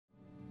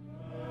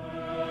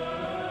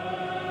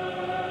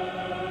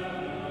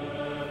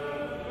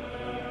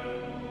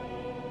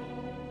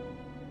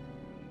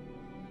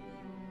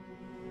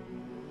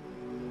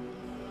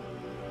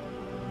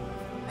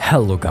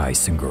Hello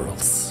guys and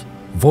girls,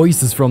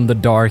 Voices from the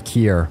Dark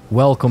here.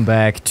 Welcome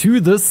back to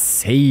the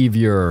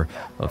Savior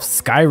of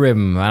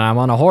Skyrim. And I'm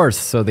on a horse,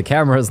 so the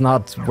camera is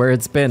not where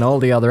it's been all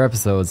the other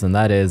episodes, and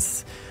that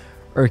is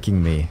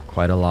irking me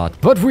quite a lot.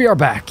 But we are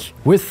back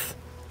with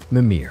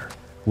Mimir,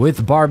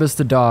 with Barbas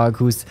the dog,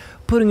 who's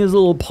putting his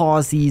little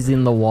pawsies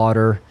in the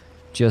water,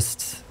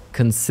 just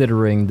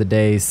considering the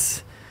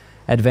day's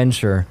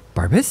adventure.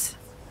 Barbas,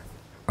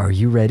 are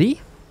you ready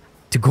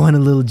to go on a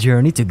little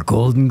journey to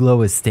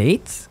Goldenglow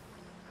Estate?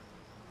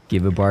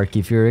 Give a bark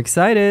if you're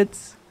excited.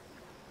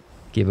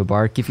 Give a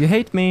bark if you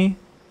hate me.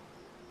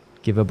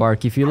 Give a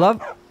bark if you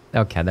love.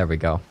 Okay, there we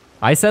go.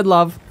 I said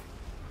love.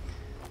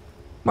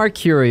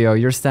 Mercurio,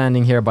 you're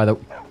standing here by the...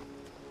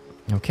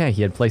 Okay,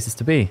 he had places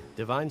to be.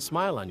 Divine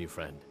smile on you,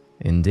 friend.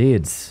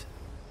 Indeed.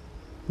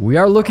 We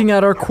are looking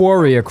at our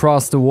quarry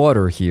across the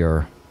water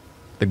here.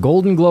 The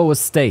Goldenglow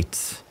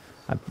Estate.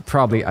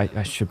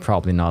 I should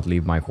probably not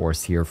leave my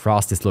horse here.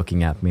 Frost is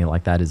looking at me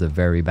like that is a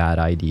very bad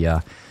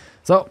idea.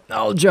 So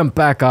I'll jump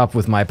back up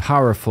with my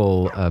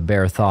powerful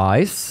bare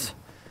thighs.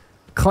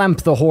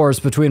 Clamp the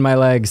horse between my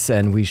legs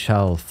and we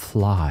shall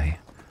fly.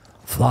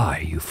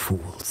 Fly, you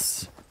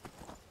fools.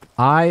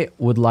 I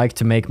would like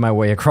to make my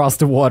way across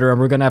the water, and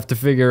we're gonna have to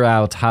figure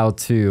out how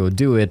to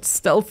do it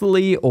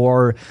stealthily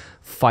or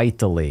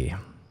fightily.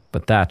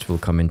 But that will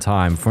come in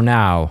time. For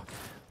now,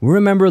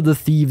 remember the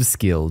Thieves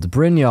Guild.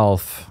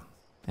 Brynjolf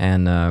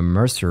and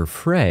Mercer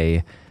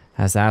Frey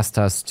has asked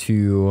us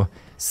to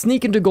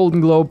sneak into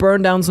Goldenglow,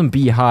 burn down some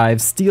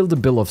beehives, steal the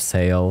bill of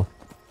sale.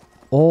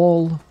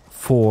 All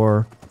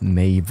for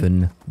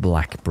Maven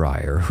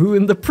Blackbriar, who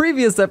in the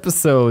previous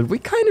episode, we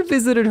kind of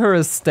visited her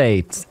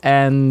estate,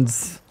 and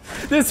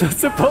this was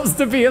supposed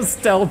to be a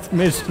stealth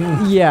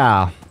mission.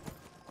 Yeah.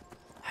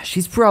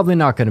 She's probably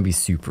not going to be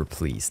super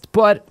pleased,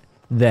 but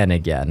then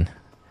again,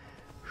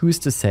 who's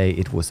to say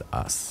it was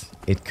us?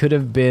 It could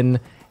have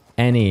been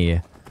any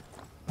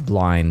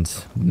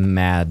blind,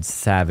 mad,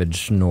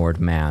 savage Nord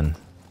man.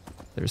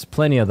 There's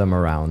plenty of them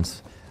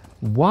around.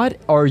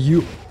 What are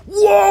you...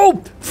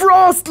 Whoa!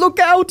 Frost, look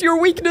out! Your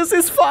weakness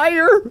is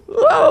fire!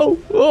 Oh!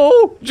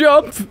 Oh!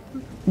 Jump!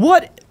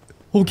 What?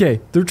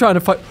 Okay, they're trying to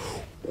fight...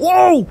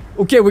 Whoa!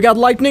 Okay, we got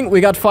lightning,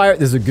 we got fire.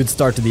 This is a good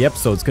start to the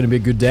episode. It's gonna be a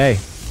good day.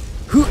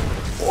 Who...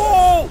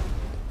 Whoa!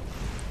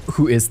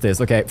 Who is this?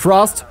 Okay,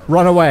 Frost,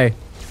 run away.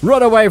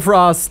 Run away,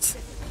 Frost!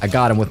 I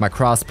got him with my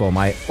crossbow,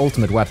 my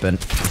ultimate weapon.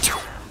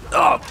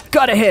 Oh,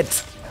 got a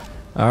hit!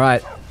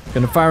 Alright,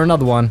 gonna fire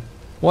another one.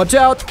 Watch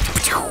out!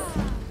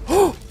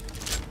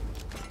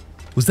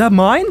 Was that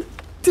mine?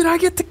 Did I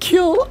get the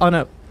kill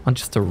on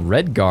just a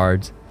red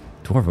guard?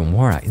 Dwarven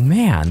Warite.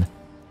 Man,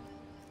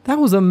 that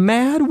was a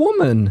mad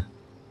woman.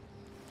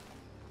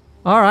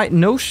 Alright,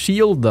 no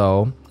shield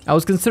though. I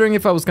was considering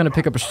if I was gonna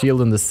pick up a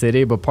shield in the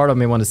city, but part of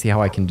me wanted to see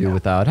how I can do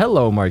without.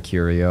 Hello,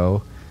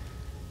 Mercurio.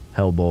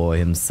 Hellboy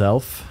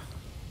himself.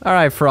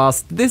 Alright,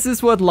 Frost, this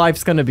is what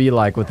life's gonna be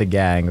like with the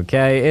gang,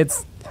 okay?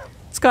 It's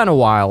kind of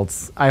wild.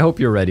 I hope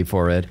you're ready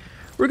for it.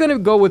 We're gonna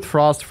go with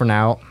Frost for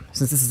now,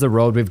 since this is a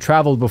road we've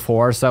traveled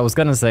before, so I was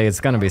gonna say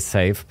it's gonna be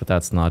safe, but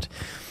that's not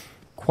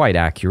quite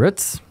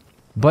accurate.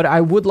 But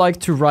I would like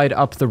to ride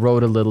up the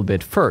road a little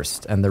bit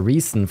first, and the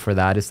reason for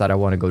that is that I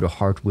want to go to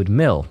Heartwood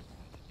Mill,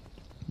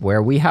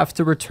 where we have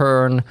to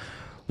return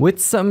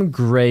with some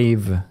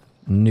grave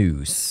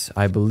news.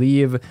 I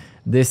believe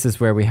this is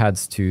where we had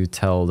to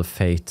tell the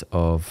fate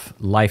of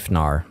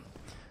Leifnar,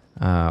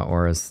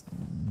 or as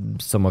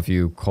some of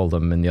you call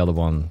them in the other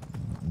one,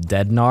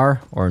 Deadnar,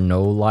 or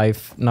No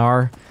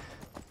Leifnar.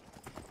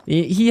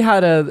 He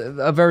had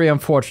a very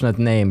unfortunate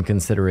name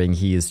considering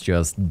he is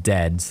just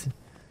dead.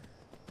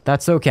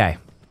 That's okay.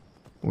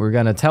 We're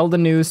gonna tell the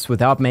news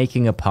without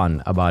making a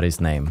pun about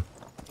his name.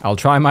 I'll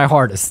try my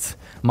hardest.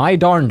 My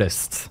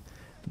darndest.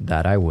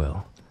 That I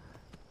will.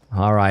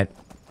 Alright.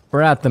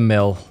 We're at the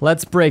mill.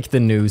 Let's break the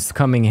news.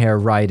 Coming here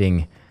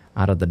riding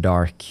out of the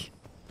dark.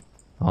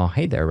 Oh,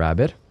 hey there,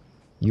 Rabbit.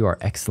 You are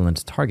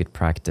excellent target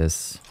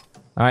practice.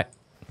 Alright.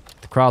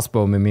 The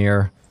crossbow,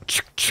 Mimir.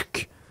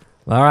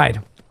 Alright.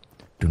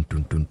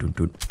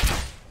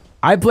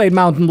 I played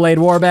Mountain Blade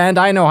Warband.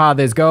 I know how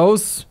this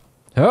goes.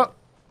 Oh.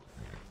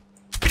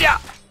 Yeah.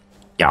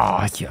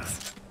 Oh,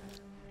 yes.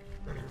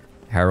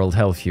 Harold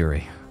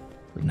Hellfury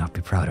would not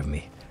be proud of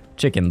me.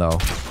 Chicken, though.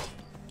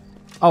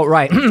 Oh,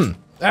 right.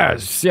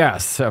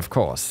 Yes, of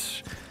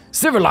course.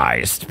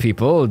 Civilized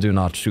people do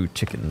not shoot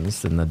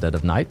chickens in the dead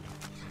of night.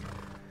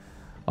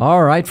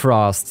 Alright,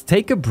 Frost.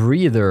 Take a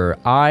breather.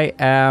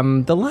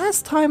 The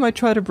last time I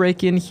tried to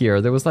break in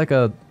here, there was like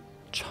a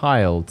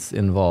child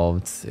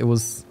involved. It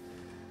wasn't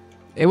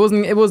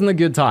a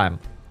good time.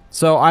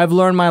 So I've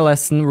learned my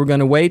lesson. We're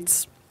gonna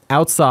wait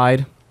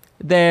outside.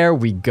 There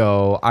we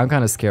go. I'm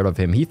kind of scared of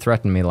him. He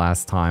threatened me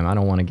last time. I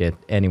don't want to get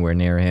anywhere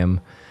near him.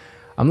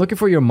 I'm looking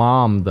for your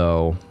mom,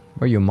 though.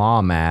 Where your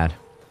mom at?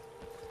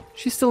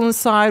 She's still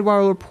inside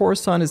while her poor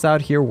son is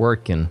out here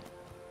working.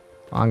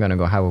 I'm gonna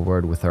go have a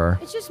word with her.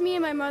 It's just me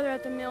and my mother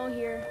at the mill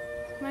here.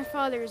 My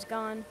father is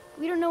gone.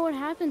 We don't know what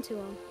happened to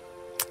him.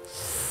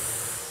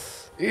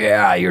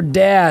 Yeah, your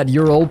dad,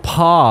 your old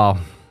pa.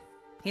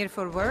 Here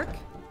for work?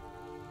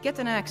 Get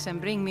an axe and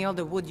bring me all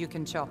the wood you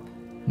can chop.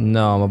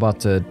 No, I'm about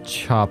to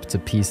chop to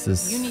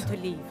pieces. You need to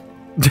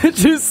leave.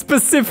 She's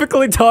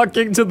specifically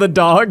talking to the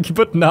dog,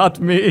 but not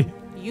me.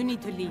 You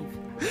need to leave.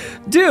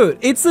 Dude,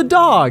 it's a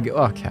dog.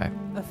 Okay.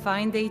 A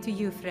fine day to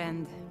you,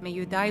 friend. May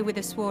you die with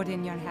a sword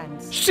in your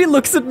hands. She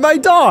looks at my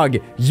dog.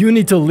 You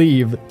need to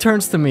leave.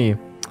 Turns to me.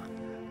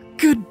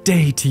 Good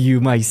day to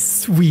you, my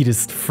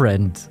sweetest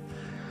friend.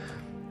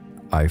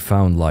 I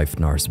found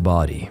Leifnar's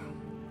body.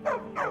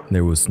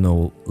 There was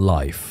no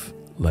life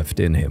left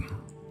in him.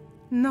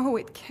 No,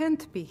 it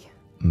can't be.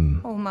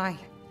 Oh my.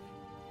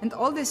 And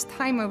all this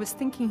time I was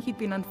thinking he'd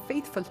been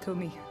unfaithful to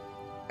me.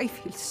 I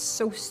feel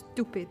so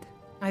stupid.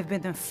 I've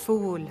been a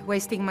fool,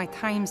 wasting my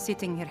time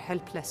sitting here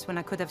helpless when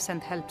I could have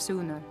sent help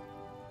sooner.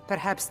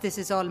 Perhaps this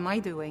is all my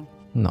doing.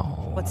 No.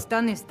 What's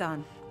done is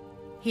done.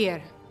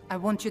 Here, I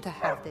want you to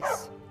have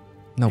this.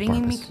 No,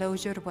 Bringing Barbas. me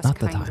closure was Not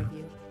the kind time. of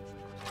you.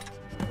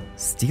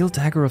 Steel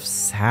dagger of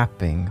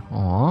sapping.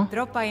 Aw.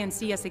 Drop by and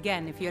see us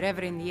again if you're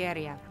ever in the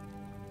area.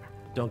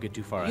 Don't get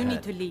too far You ahead.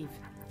 need to leave.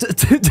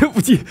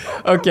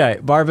 Okay,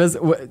 Barbas,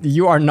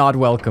 you are not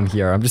welcome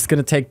here. I'm just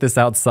gonna take this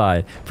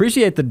outside.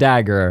 Appreciate the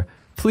dagger.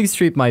 Please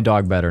treat my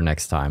dog better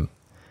next time.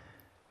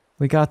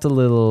 We got the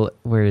little...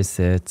 Where is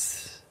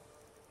it?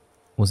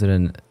 Was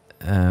it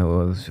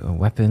a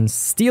weapon?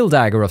 Steel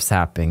dagger of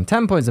sapping.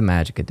 10 points of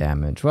magic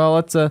damage. Well,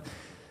 it's a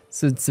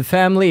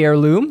family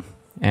heirloom.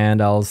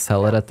 And I'll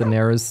sell it at the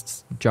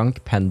nearest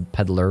junk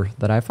peddler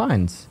that I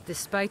find.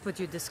 Despite what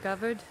you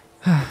discovered,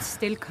 it's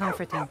still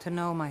comforting to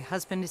know my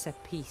husband is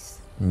at peace.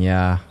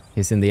 Yeah,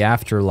 he's in the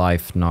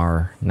afterlife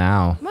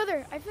now.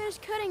 Mother, I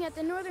finished cutting at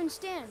the northern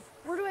stand.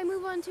 Where do I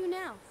move on to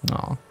now?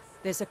 Oh.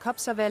 There's a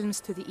copse of elms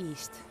to the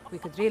east. We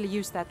could really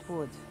use that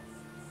wood.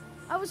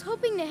 I was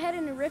hoping to head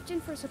into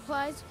Riften for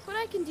supplies, but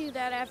I can do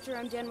that after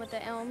I'm done with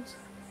the elms.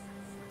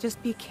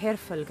 Just be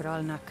careful,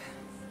 Grolnak.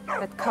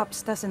 That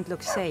copse doesn't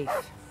look safe.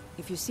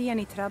 If you see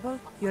any trouble,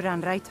 you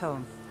run right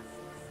home.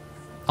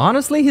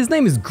 Honestly, his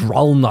name is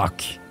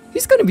Grolnak.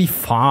 He's gonna be I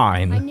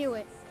fine. knew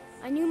it.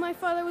 I knew my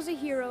father was a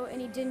hero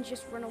and he didn't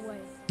just run away.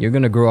 You're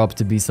gonna grow up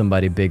to be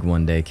somebody big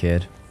one day,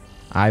 kid.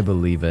 I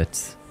believe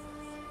it.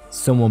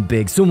 Someone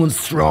big, someone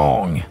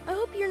strong. I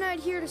hope you're not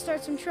here to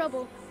start some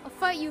trouble. I'll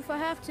fight you if I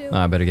have to.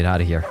 I better get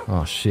out of here.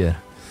 Oh, shit.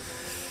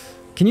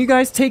 Can you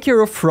guys take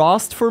care of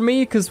Frost for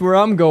me? Because where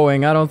I'm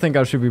going, I don't think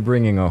I should be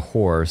bringing a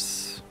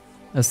horse.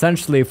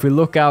 Essentially, if we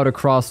look out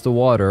across the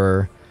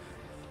water,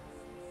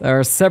 there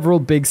are several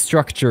big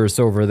structures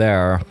over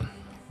there.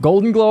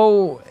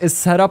 Goldenglow is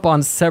set up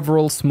on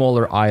several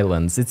smaller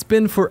islands. It's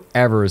been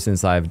forever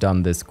since I've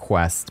done this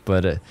quest,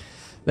 but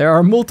there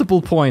are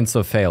multiple points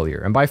of failure.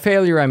 And by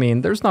failure, I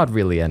mean there's not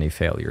really any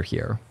failure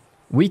here.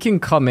 We can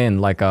come in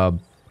like a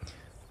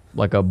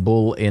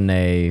bull in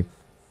a,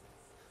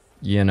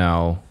 you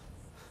know,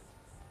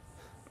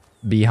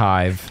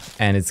 beehive,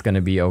 and it's gonna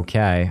be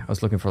okay. I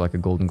was looking for like a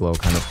Goldenglow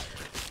kind of...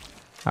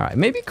 Alright,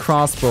 maybe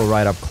crossbow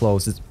right up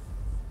close is...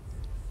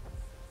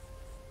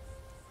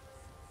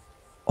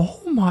 Oh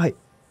my...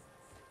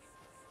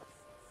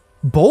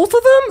 Both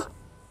of them?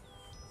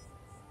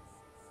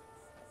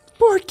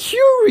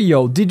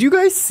 Mercurio! Did you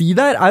guys see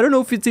that? I don't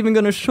know if it's even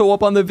gonna show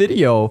up on the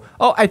video.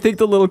 Oh, I think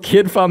the little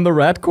kid found the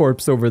rat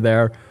corpse over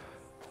there.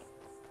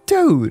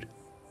 Dude!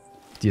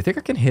 Do you think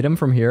I can hit him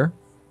from here?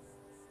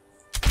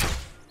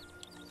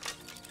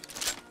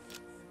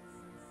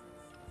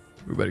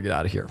 We better get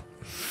out of here.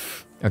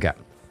 Okay.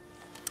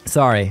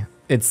 Sorry.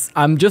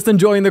 I'm just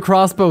enjoying the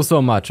crossbow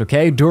so much,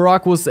 okay?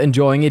 Durak was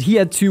enjoying it. He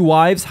had 2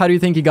 wives. How do you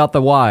think he got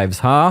the wives,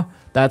 huh?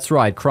 That's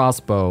right,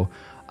 crossbow.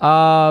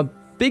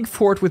 Big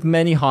fort with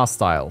many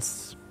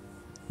hostiles.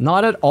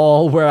 Not at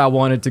all where I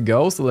wanted to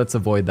go, so let's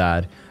avoid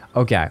that.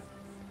 Okay.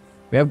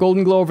 We have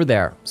Goldenglow over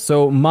there.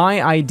 So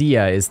my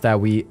idea is that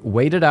we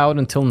wait it out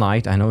until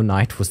night. I know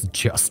night was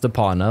just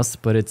upon us,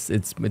 but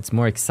it's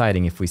more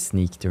exciting if we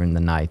sneak during the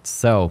night.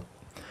 So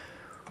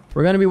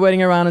we're gonna be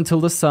waiting around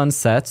until the sun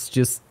sets,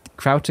 just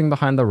crouching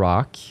behind the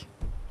rock.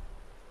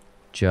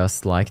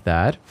 Just like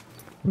that.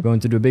 We're going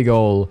to do a big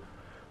ol'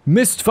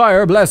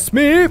 Mistfire, bless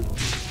me!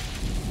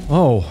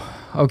 Oh,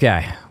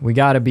 okay. We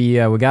gotta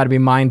be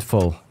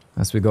mindful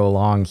as we go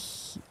along.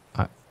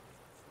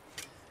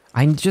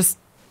 I'm just...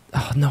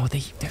 Oh no,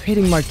 they're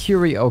hitting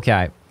Mercurio.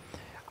 Okay.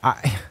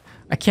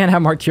 I can't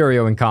have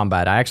Mercurio in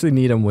combat. I actually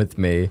need him with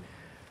me.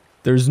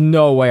 There's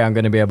no way I'm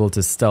going to be able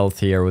to stealth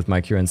here with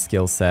my current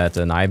skill set,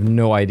 and I have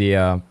no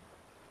idea.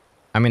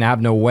 I mean, I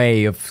have no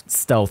way of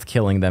stealth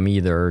killing them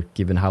either,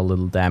 given how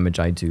little damage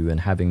I do and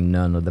having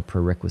none of the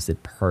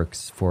prerequisite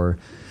perks for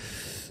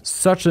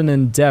such an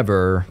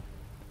endeavor.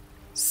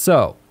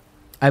 So,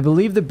 I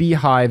believe the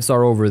beehives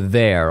are over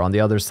there on the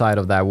other side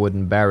of that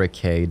wooden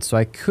barricade, so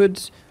I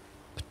could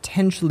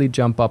potentially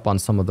jump up on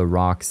some of the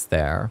rocks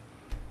there.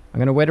 I'm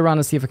going to wait around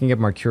and see if I can get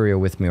Mercurio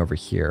with me over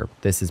here.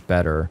 This is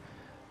better.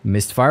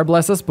 Mistfire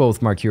bless us both,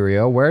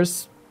 Mercurio.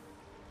 Where's...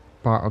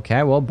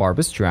 Okay, well,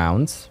 Barbas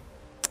drowned.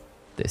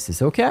 This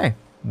is okay.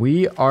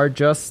 We are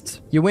just...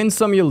 You win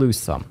some, you lose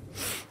some.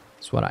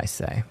 That's what I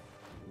say.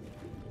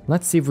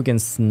 Let's see if we can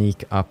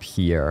sneak up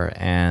here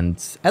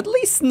and at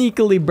least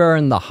sneakily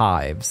burn the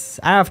hives.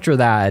 After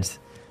that,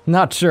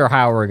 not sure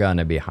how we're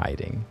gonna be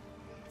hiding.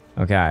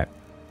 Okay.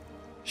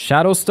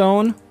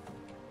 Shadowstone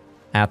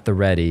at the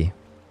ready.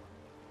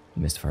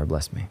 Mistfire,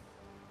 bless me.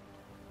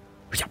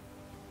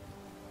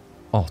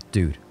 Oh,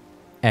 dude.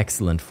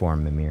 Excellent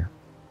form, Mimir.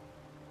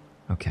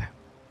 Okay.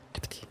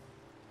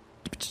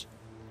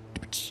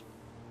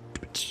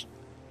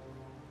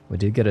 We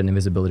did get an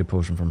invisibility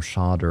potion from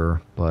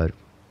Shadder, but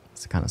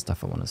it's the kind of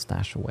stuff I want to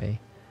stash away.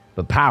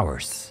 But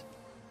powers.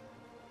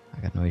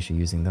 I got no issue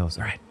using those.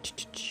 All right.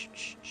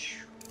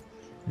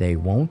 They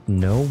won't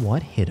know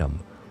what hit them.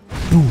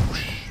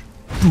 Boosh.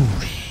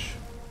 Boosh.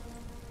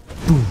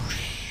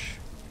 Boosh.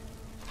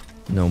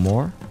 No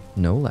more,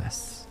 no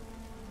less.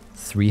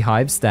 3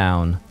 hives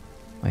down.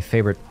 My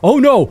favorite. Oh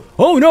no!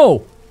 Oh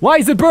no! Why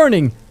is it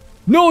burning?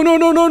 No, no,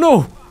 no, no,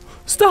 no!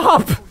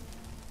 Stop!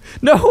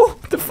 No!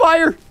 The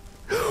fire!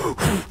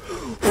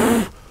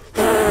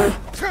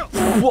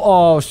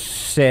 Oh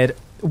shit.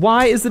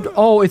 Why is it?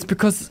 Oh, it's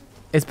because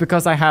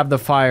I have the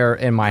fire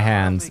in my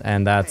hands,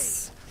 and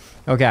that's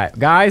okay,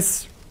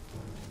 guys.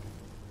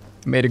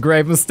 Made a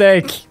grave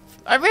mistake.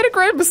 I made a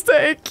grave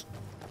mistake.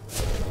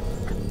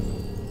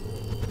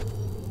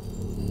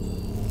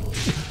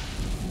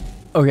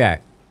 Okay,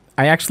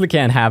 I actually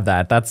can't have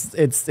that.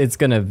 It's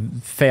gonna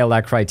fail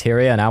that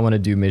criteria, and I want to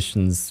do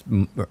missions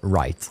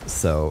right.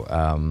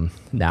 So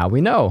now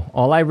we know.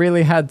 All I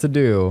really had to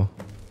do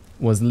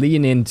was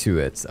lean into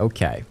it.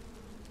 Okay,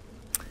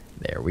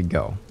 there we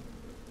go.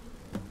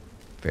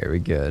 Very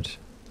good.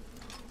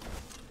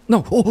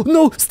 No, oh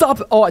no, stop!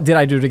 Oh, did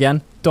I do it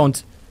again?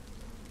 Don't.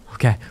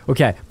 Okay,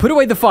 okay. Put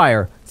away the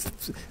fire.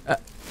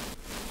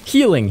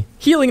 Healing.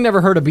 Healing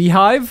never hurt a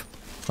beehive.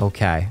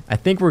 Okay, I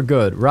think we're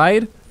good,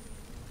 right?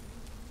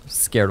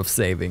 Scared of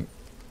saving.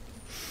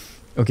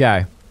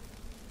 Okay.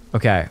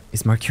 Okay.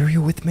 Is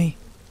Mercurio with me?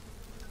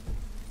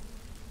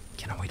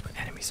 Can I wait when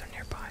enemies are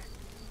nearby?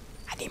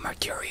 I need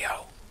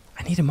Mercurio.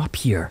 I need him up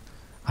here.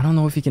 I don't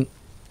know if he can...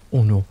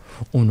 Oh no.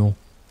 Oh no.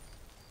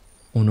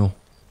 Oh no.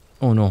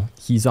 Oh no.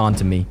 He's on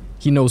to me.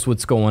 He knows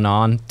what's going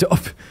on.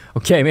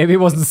 Okay, maybe it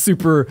wasn't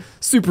super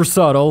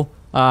subtle.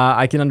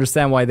 I can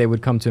understand why they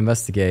would come to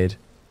investigate.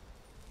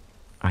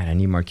 Alright, I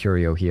need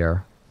Mercurio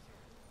here.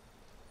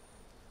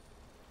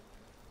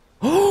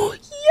 Oh,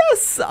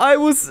 yes! I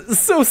was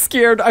so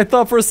scared. I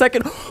thought for a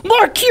second,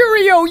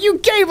 Mercurio, you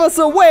gave us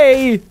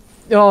away!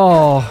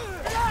 Oh.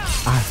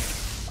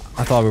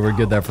 I thought we were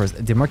good there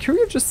first. Did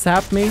Mercurio just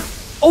sap me?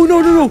 Oh,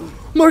 no, no, no!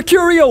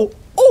 Mercurio!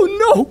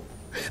 Oh, no!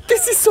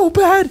 This is so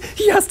bad!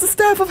 He has the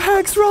Staff of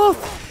Hag's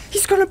Wrath!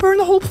 He's gonna burn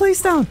the whole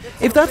place down!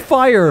 If that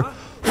fire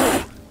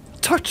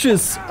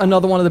touches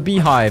another one of the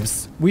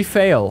beehives, we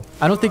fail.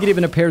 I don't think it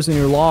even appears in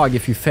your log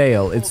if you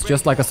fail. It's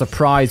just like a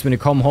surprise when you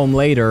come home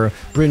later.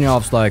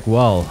 Brynjolf's like,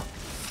 well,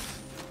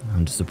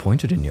 I'm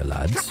disappointed in you,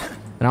 lads.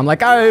 And I'm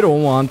like, I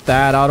don't want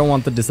that. I don't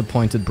want the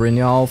disappointed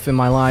Brynjolf in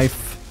my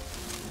life.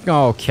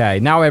 Okay,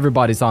 now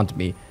everybody's onto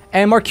me.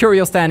 And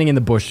Mercurio standing in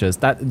the bushes.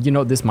 That, you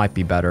know, this might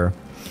be better.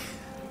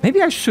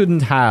 Maybe I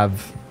shouldn't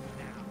have...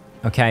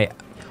 Okay.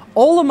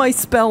 All of my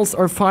spells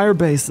are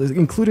fire-based,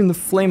 including the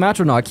Flame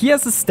Atronach. He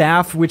has a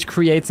staff which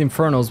creates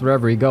infernos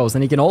wherever he goes,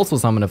 and he can also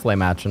summon a Flame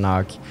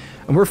Atronach.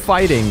 And we're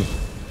fighting.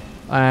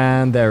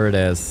 And there it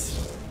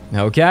is.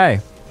 Okay.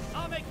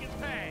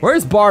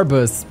 Where's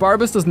Barbus?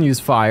 Barbus doesn't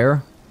use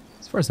fire,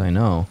 as far as I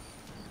know.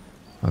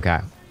 Okay,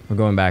 we're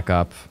going back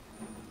up.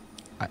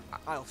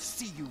 I'll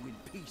see you in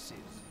pieces.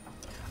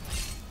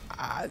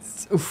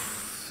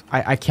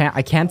 I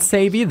can't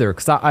save either,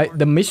 because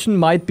the mission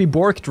might be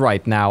borked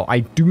right now. I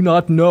do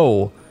not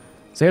know.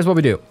 So here's what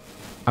we do.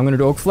 I'm gonna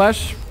do Oak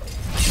Flesh.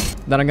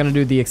 Then I'm gonna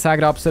do the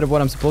exact opposite of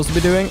what I'm supposed to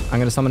be doing. I'm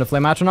gonna summon a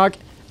Flame Atronach,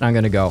 and I'm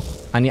gonna go.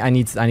 I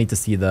need to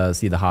see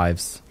the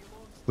hives.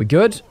 We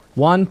good?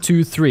 1,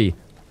 2, 3.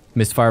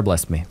 Mistfire,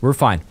 bless me. We're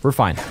fine. We're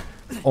fine.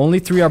 Only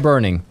 3 are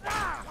burning.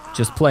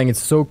 Just playing it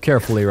so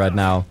carefully right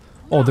now.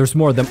 Oh, there's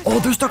more of them.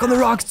 Oh, they're stuck on the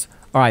rocks.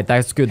 All right,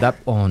 that's good.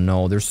 Oh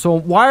no, they're so...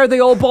 Why are they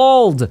all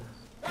bald?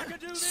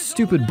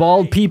 Stupid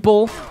bald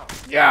people.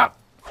 Yeah.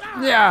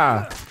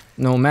 Yeah.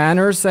 No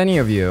manners, any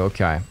of you.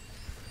 Okay.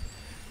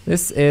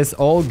 This is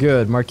all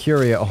good.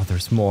 Mercurio. Oh,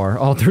 there's more.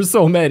 Oh, there's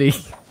so many.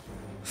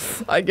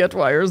 I get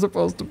why you're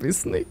supposed to be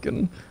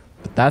sneaking.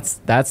 But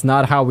that's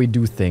not how we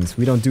do things.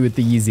 We don't do it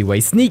the easy way.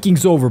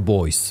 Sneaking's over,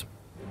 boys.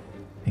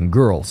 And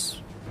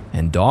girls.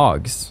 And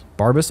dogs.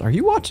 Barbus, are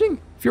you watching?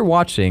 If you're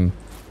watching,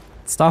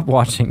 stop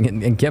watching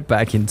and get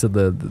back into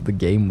the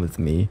game with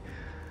me.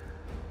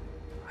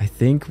 I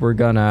think we're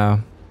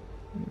gonna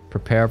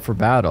prepare for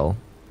battle.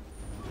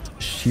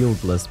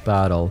 Shieldless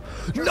battle.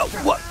 No,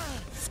 what?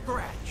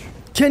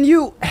 Can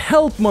you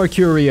help,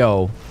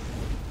 Mercurio?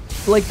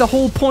 Like the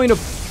whole point of...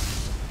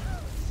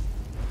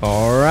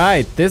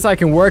 Alright, this I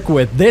can work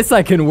with. This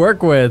I can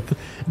work with.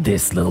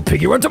 This little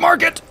piggy went to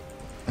market.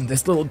 And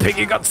this little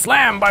piggy got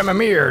slammed by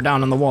Mimir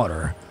down in the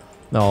water.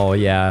 Oh,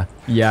 yeah.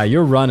 Yeah,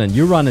 you're running.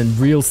 You're running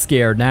real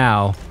scared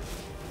now.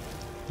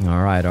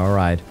 Alright,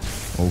 alright.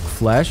 Oak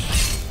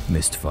Flesh.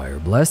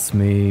 Mistfire, bless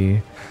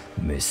me.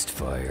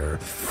 Mistfire,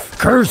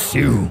 curse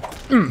you.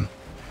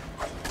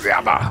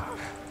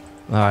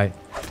 Alright.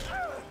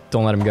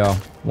 Don't let him go.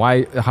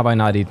 Why have I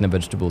not eaten a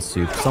vegetable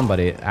soup?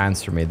 Somebody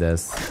answer me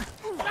this.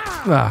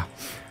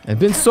 It's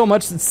been so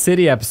much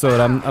city episode.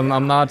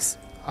 I'm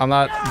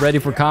not ready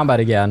for combat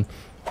again.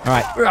 All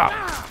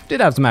right.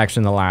 Did have some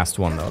action in the last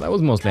one though. That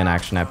was mostly an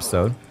action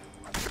episode.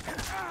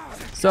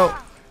 So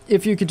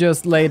if you could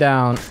just lay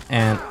down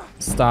and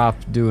stop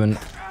doing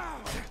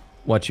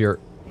what you're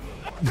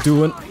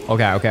doing.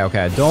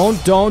 Okay.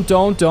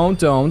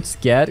 Don't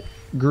get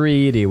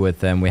greedy with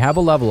them. We have a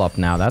level up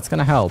now. That's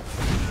gonna help.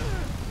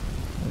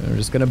 We're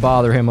just gonna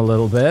bother him a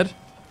little bit.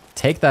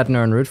 Take that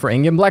Nern root for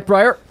Ingen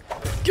Blackbriar.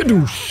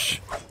 Gadoosh.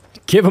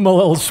 Give him a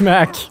little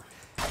smack.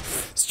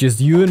 It's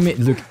just you and me.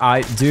 Look,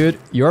 dude,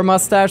 your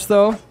mustache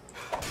though,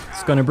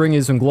 it's gonna bring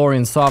you some glory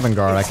in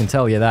Sovngarde, I can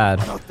tell you that.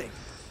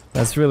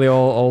 That's really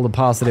all the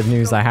positive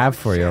news I have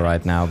for you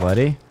right now,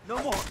 buddy.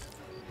 No more.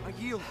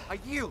 I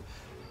yield.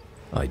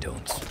 I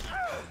don't.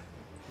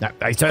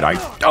 I said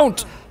I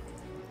don't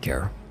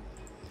care.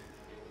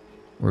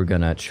 We're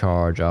gonna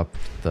charge up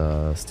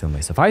the Steel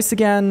Mace of Ice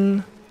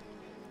again.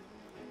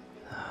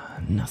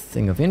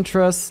 Nothing of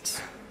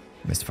interest.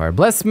 Mistfire,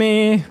 bless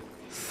me.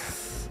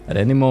 At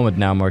any moment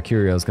now,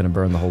 Mercurio is gonna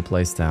burn the whole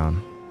place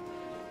down.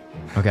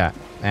 Okay,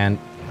 and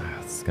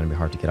it's gonna be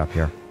hard to get up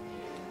here.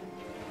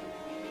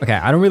 Okay,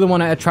 I don't really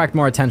want to attract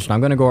more attention. I'm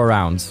gonna go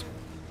around.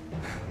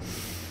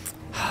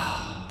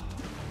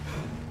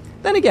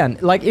 Then again,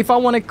 like if I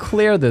want to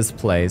clear this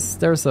place,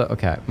 there's a...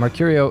 Okay,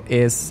 Mercurio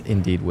is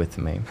indeed with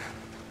me.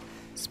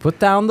 Let's put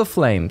down the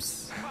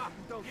flames.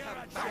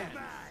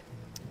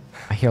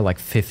 I hear like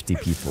 50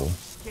 people.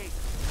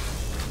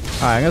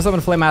 Alright, I'm gonna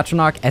summon Flame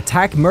Atronach.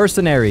 Attack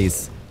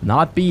mercenaries,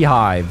 not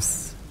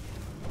beehives.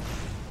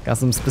 Got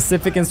some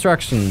specific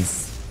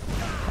instructions.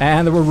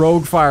 And there were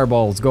rogue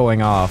fireballs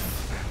going off.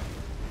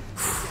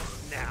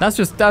 That's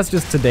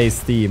just today's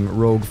theme,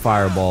 rogue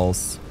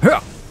fireballs.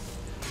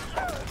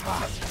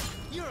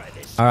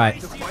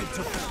 Alright.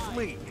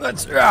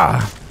 Let's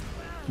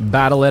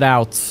battle it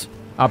out.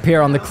 Up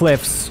here on the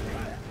cliffs.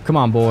 Come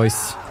on,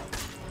 boys.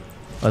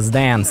 Let's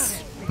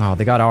dance. Oh,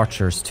 they got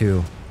archers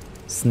too.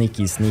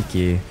 Sneaky,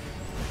 sneaky.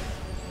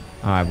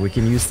 Alright, we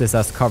can use this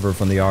as cover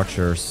from the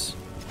archers.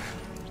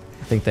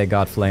 I think they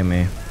got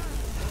Flamey.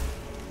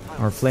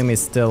 Or Flamey's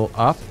still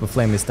up, but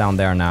Flamey's down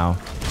there now.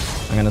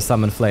 I'm gonna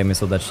summon Flamey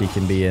so that she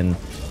can be in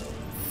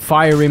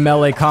fiery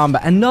melee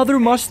combat. Another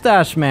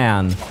mustache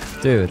man!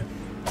 Dude.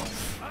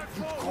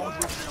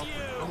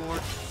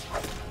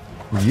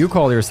 You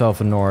call yourself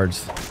a Nord.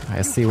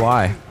 I see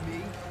why.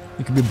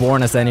 You can be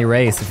born as any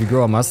race if you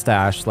grow a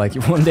mustache. Like,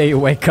 one day you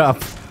wake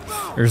up,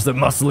 there's the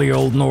muscly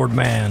old Nord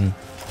man.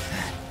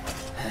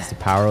 It's the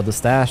power of the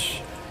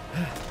stash.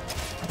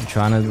 I'm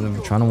trying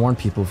to warn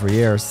people for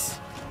years.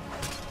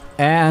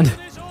 And...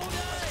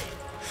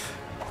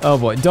 oh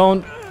boy,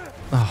 don't...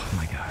 oh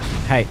my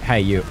gosh.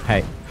 Hey, you.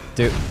 Hey,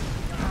 dude.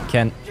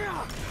 Ken.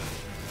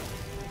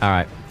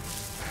 Alright.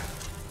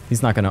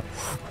 He's not gonna...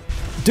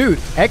 dude,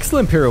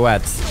 excellent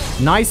pirouettes.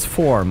 Nice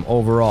form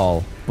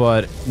overall,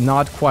 but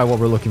not quite what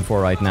we're looking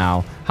for right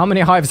now. How many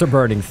hives are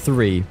burning?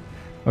 3.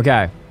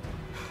 Okay.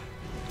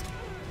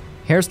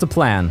 Here's the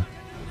plan.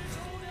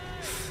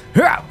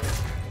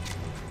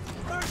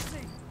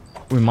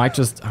 We might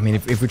just... I mean,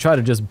 if we try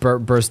to just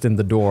burst in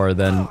the door,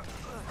 then...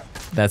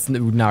 that's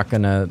not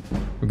gonna...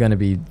 we're gonna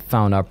be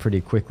found out pretty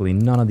quickly.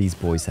 None of these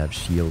boys have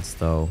shields,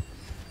 though.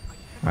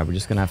 Alright, we're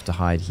just gonna have to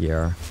hide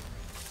here.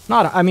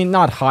 Not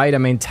hide, I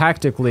mean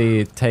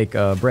tactically take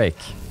a break.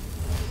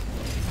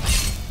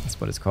 That's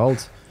what it's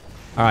called.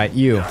 Alright,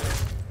 you.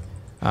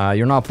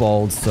 You're not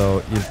bald,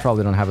 so you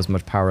probably don't have as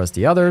much power as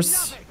the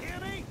others.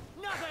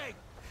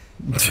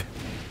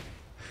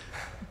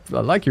 I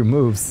like your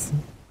moves.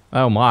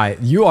 Oh my,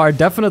 you are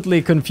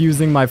definitely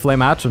confusing my Flame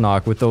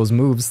Atronach with those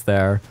moves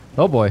there.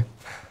 Oh boy.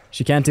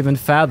 She can't even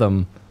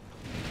fathom.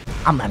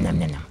 I'm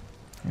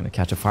gonna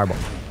catch a fireball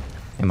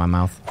in my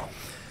mouth.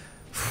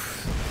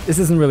 This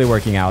isn't really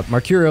working out.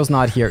 Mercurio's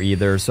not here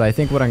either, so I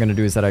think what I'm gonna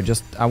do is that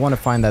I want to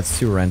find that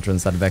sewer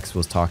entrance that Vex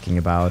was talking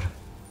about.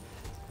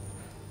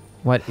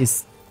 What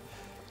is...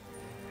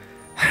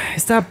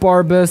 is that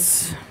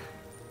Barbas?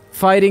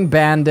 Fighting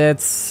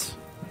bandits?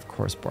 Of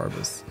course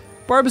Barbas.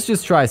 Barbas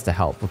just tries to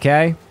help,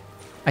 okay?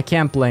 I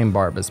can't blame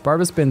Barbas.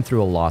 Barbas been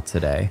through a lot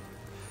today.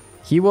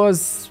 He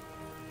was...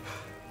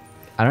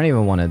 I don't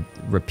even want to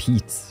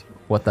repeat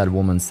what that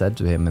woman said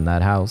to him in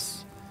that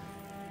house.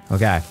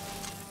 Okay.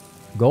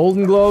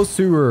 Goldenglow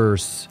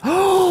sewers.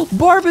 Oh,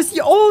 Barbas!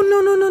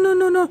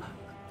 Oh, no.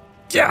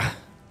 Yeah.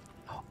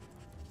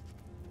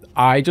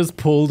 I just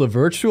pulled a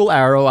virtual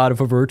arrow out of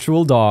a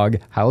virtual dog.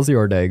 How's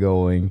your day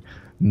going?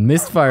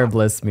 Mistfire,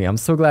 bless me. I'm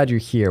so glad you're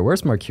here.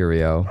 Where's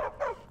Mercurio?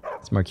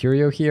 Is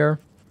Mercurio here?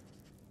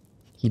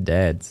 He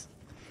dead.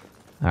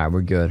 Alright,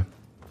 we're good.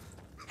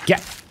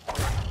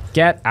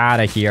 Get out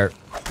of here.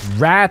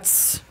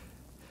 Rats!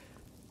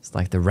 It's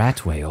like the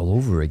rat way all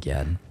over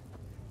again.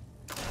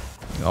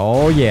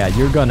 Oh yeah,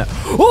 you're gonna...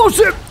 oh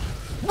shit!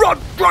 Run!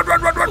 Run,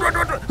 run, run, run, run,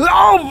 run!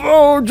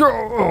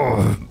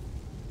 Oh!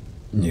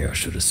 Yeah, I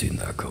should have seen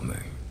that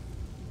coming.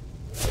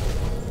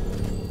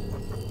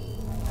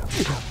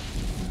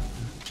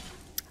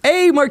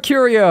 Hey,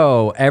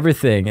 Mercurio!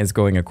 Everything is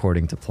going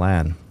according to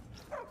plan.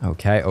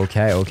 Okay,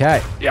 okay,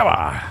 okay.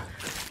 Yabba!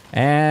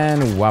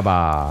 And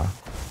wabba.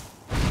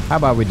 How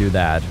about we do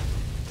that?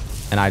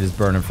 And I just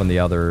burn him from the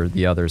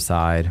other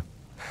side.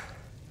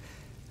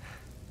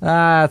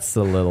 That's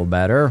a little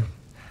better.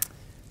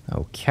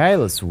 Okay,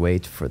 let's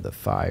wait for the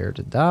fire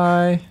to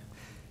die.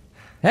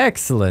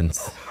 Excellent.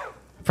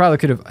 Probably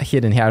could have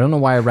hid in here. I don't know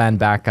why I ran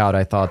back out.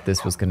 I thought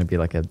this was going to be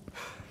like a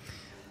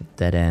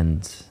dead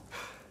end.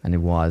 And it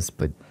was,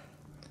 but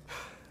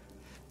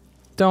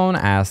don't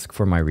ask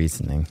for my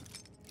reasoning.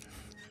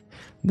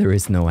 There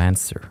is no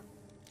answer.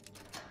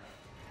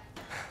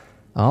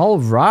 All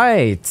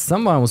right,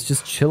 someone was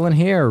just chilling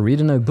here,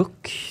 reading a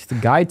book, The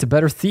Guide to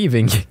Better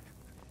Thieving.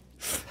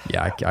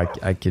 Yeah,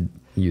 I could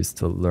use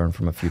to learn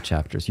from a few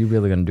chapters. You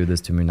really gonna do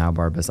this to me now,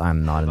 Barbas?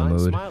 I'm not in the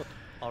mood.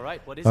 All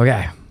right, what is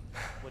Okay. it?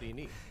 What do you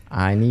need?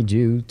 I need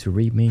you to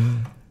read me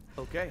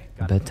Okay, a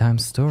got it. bedtime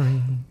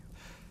story.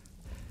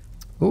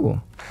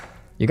 Ooh,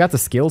 you got the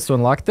skills to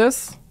unlock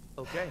this?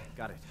 Okay,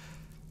 got it.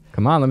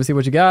 Come on, let me see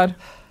what you got.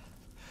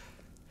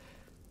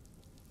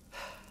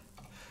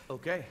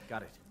 Okay,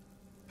 got it.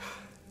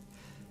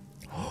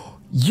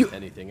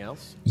 Anything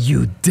else?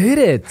 You did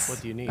it!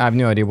 What do you need? I have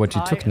no idea what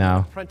you I took am now.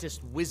 An apprentice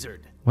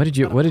wizard. What did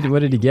you what did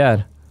you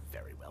get?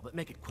 Very well, but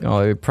make it quick. Oh,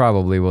 it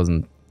probably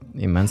wasn't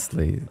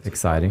immensely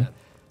exciting.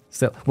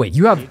 Still, wait,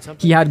 you Need have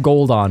something? he had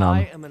gold on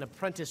I him. am an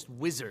apprentice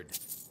wizard.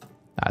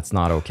 That's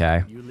not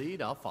okay. You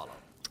lead, I'll follow.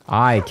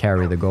 I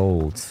carry the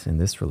gold in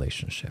this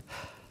relationship.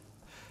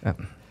 Oh,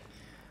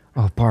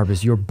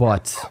 Barbas, your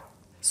butt.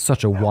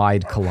 Such a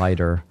wide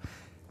collider.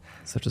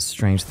 Such a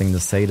strange thing to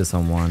say to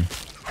someone.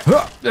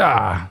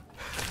 Ah!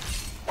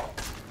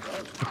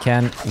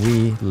 Can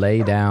we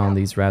lay down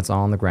these rats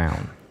on the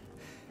ground?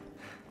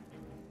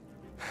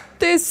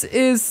 This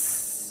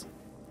is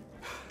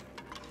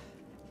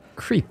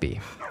creepy.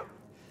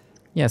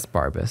 Yes,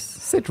 Barbas.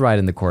 Sit right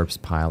in the corpse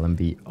pile and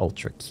be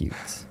ultra cute.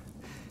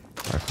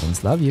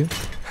 Darklings love you.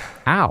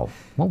 Ow,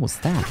 what was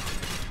that?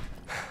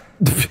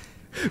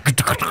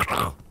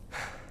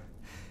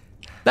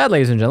 That,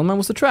 ladies and gentlemen,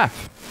 was a trap.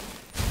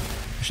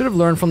 I should have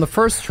learned from the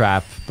first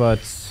trap, but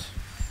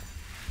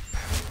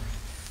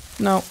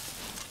no.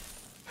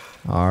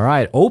 All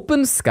right,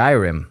 open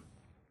Skyrim.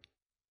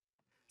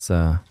 It's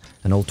an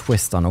old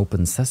twist on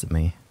Open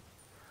Sesame.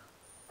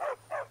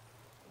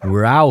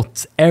 We're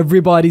out.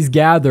 Everybody's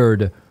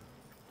gathered.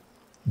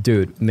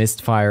 Dude,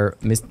 Mistfire,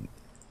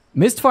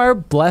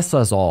 Mistfire bless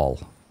us all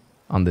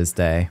on this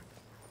day.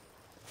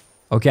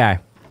 Okay,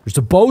 there's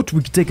a boat.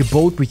 We could take a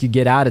boat. We could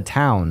get out of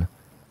town.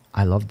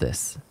 I love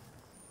this.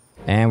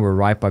 And we're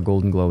right by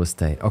Goldenglow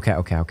Estate. Okay,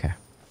 okay, okay.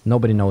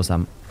 Nobody knows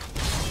I'm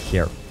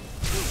here.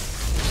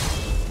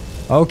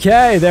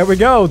 Okay, there we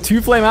go.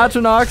 2 Flame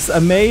Atronachs,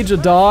 a mage, a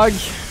dog,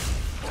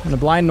 and a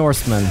blind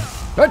Norseman.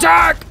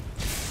 Attack!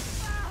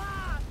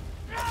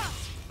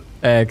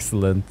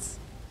 Excellent.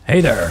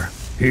 Hey there.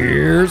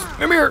 Here's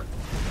Mimir.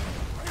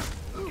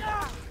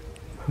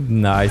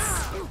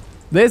 Nice.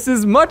 This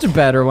is much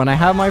better when I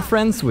have my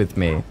friends with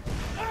me.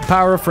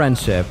 Power of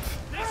friendship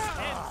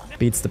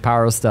beats the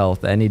power of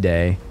stealth any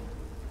day.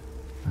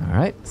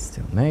 Alright,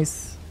 still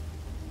nice.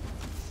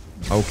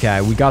 Okay,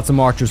 we got some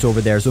archers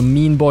over there. So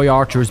mean boy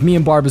archers. Me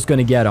and Barbara's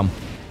gonna get them.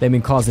 They've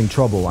been causing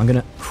trouble. I'm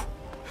gonna...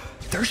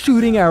 They're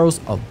shooting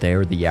arrows. Oh,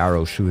 they're the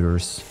arrow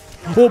shooters.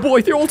 Oh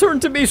boy, they all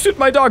turned to me. Shoot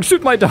my dog.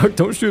 Shoot my dog.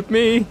 Don't shoot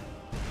me.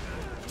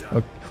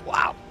 Okay.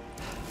 Wow.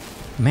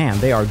 Man,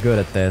 they are good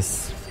at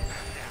this.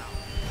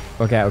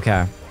 Okay,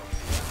 okay.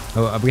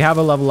 Oh, we have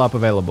a level up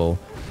available.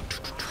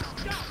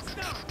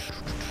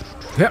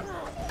 Yeah.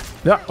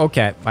 Yeah,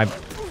 okay.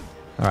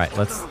 Alright,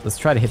 let's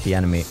try to hit the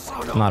enemy.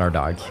 Not our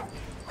dog.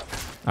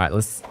 Alright,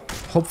 let's...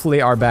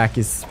 Hopefully our back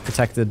is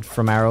protected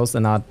from arrows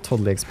and not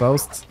totally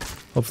exposed.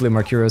 Hopefully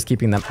Mercurio is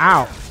keeping them...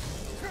 Ow!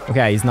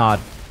 Okay, he's not.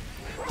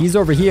 He's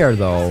over here,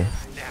 though.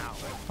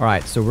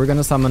 Alright, so we're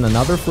gonna summon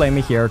another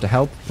Flamey here to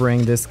help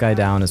bring this guy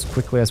down as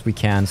quickly as we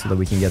can so that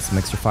we can get some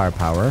extra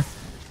firepower.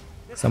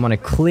 So I'm on a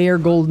clear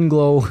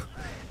Goldenglow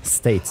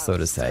state, so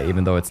to say,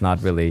 even though it's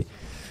not really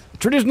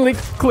traditionally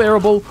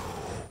clearable.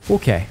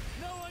 Okay.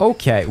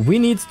 Okay, we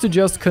need to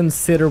just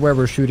consider where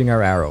we're shooting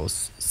our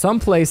arrows. Some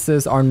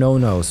places are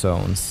no-no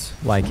zones.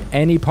 Like,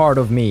 any part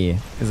of me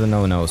is a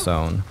no-no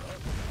zone.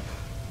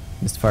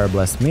 Mistfire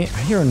bless me.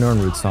 I hear a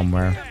Nirnroot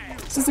somewhere.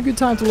 Is this a good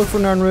time to look for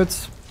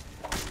Nirnroots?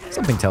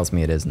 Something tells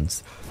me it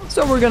isn't.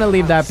 So we're gonna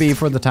leave that be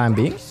for the time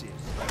being.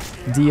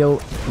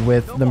 Deal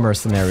with the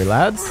mercenary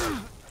lads.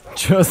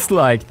 Just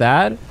like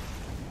that.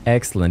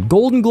 Excellent.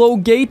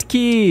 Goldenglow gate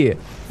key!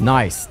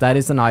 Nice. That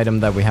is an item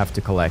that we have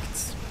to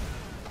collect.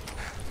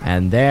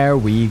 And there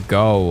we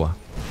go.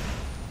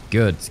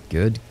 Good,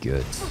 good,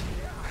 good.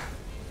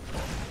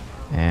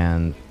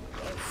 And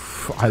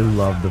I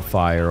love the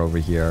fire over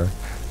here.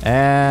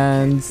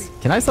 And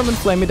can I summon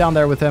Flamey down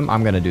there with him?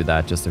 I'm gonna do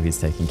that just so he's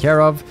taken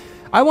care of.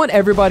 I want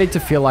everybody to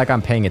feel like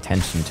I'm paying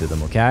attention to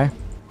them, okay?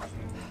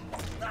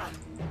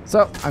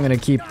 So, I'm gonna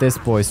keep this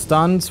boy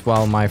stunned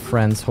while my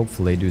friends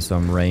hopefully do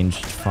some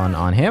ranged fun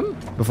on him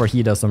before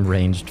he does some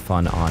ranged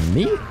fun on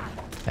me.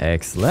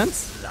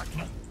 Excellent.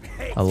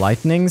 A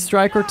lightning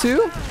strike or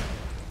two.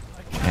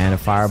 And a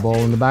fireball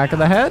in the back of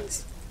the head.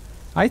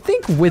 I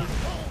think with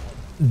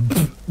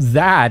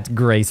that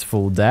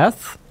graceful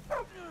death...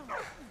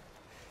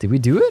 Did we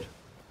do it?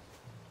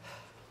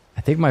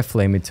 I think my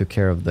flamey took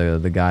care of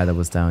the guy that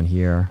was down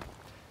here.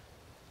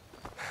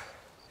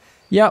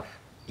 Yep,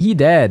 he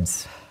dead.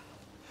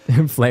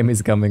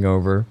 Flamey's coming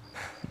over.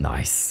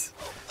 Nice.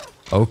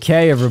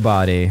 Okay,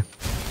 everybody.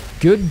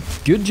 Good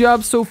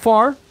job so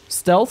far.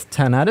 Stealth,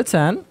 10 out of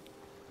 10.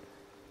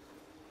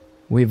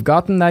 We've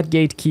gotten that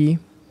gate key.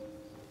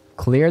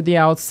 Cleared the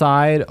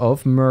outside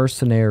of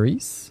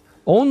mercenaries.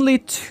 Only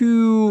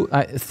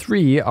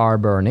 3 are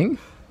burning.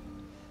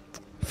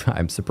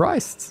 I'm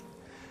surprised.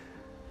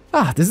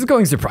 Ah, this is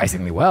going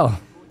surprisingly well.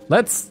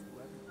 Let's...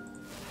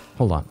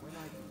 Hold on.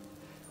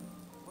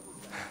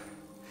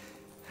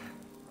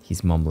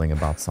 He's mumbling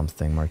about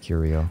something,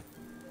 Mercurio.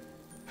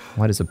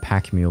 Why does a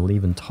pack mule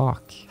even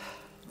talk?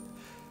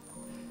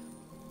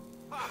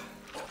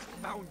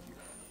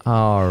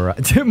 Alright.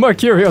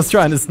 Mercurio's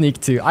trying to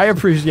sneak too. I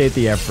appreciate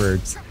the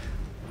effort.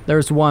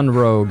 There's one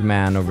rogue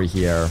man over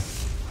here.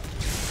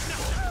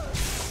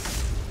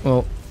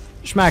 Well,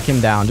 smack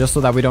him down just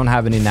so that we don't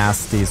have any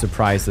nasty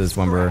surprises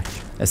when we're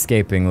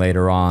escaping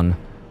later on.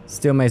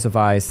 Steel Mace of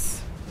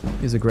Ice.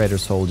 Use a Greater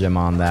Soul Gem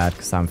on that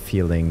because I'm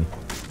feeling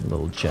a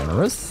little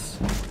generous.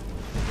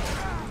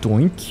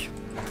 Doink.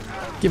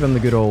 Give him the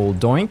good old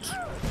doink.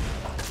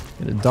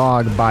 Get a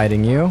dog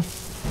biting you.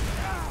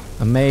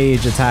 A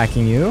mage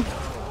attacking you.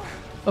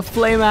 A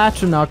flame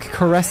Atronach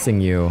caressing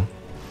you.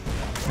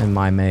 And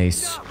my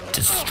mace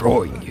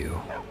destroying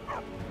you.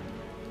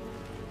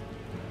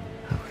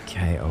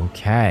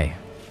 Okay.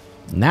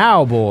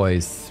 Now,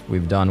 boys,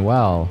 we've done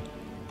well.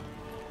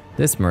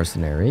 This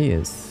mercenary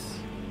is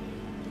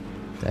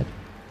dead.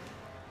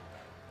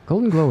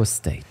 Goldenglow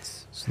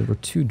Estate. So there were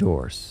 2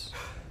 doors.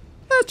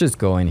 Let's just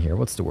go in here.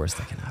 What's the worst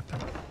that can happen?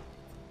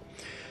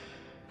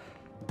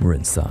 We're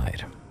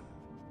inside.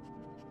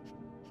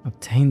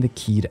 Obtain the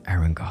key to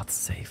Arangoth's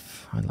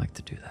safe. I'd like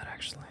to do that,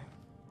 actually.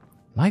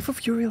 Life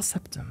of Uriel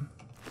Septim.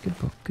 Good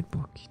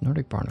book.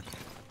 Nordic Barnacle.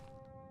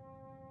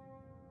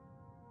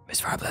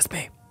 Mistfire, bless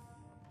me.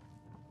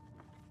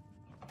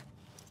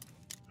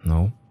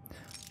 No.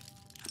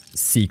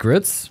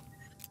 Secrets.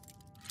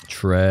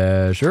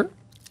 Treasure.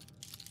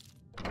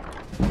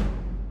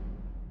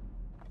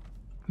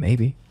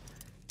 Maybe.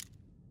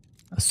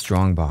 A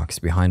strong box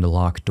behind a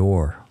locked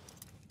door.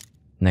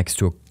 Next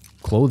to a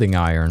clothing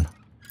iron.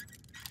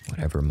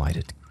 Whatever might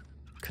it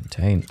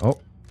contain. Oh.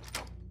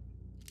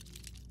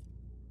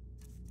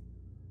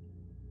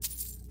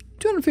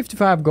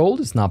 255 gold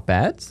is not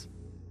bad.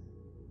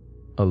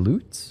 A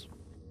loot.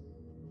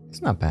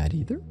 It's not bad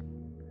either.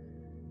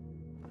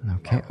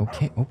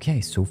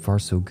 Okay. So far,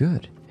 so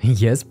good.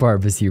 Yes,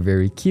 Barbus, you're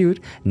very cute.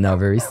 Not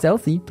very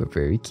stealthy, but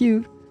very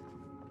cute.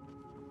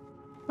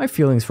 My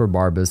feelings for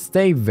Barbus,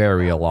 they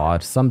vary a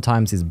lot.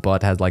 Sometimes his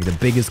butt has like the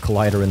biggest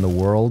collider in the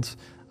world.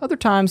 Other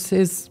times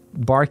his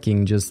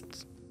barking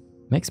just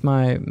makes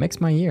my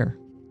ear.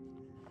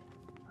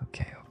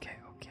 Okay.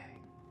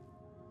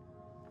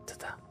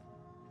 Ta-da.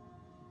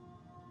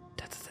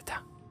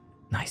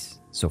 Nice.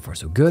 So far,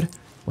 so good.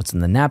 What's in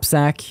the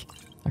knapsack?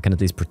 I can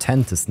at least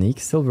pretend to sneak.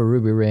 Silver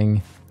ruby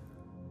ring.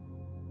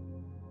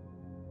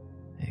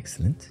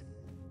 Excellent.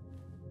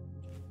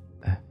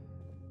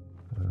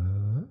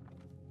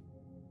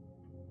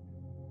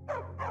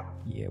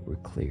 Yeah, we're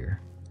clear.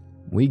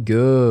 We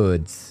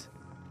good.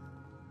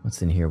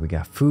 What's in here? We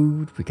got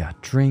food. We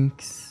got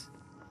drinks.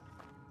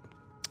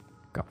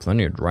 Got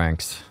plenty of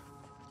drinks.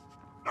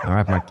 All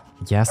right, Mark.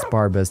 Yes,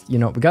 Barbus. You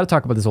know, we got to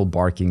talk about this whole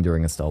barking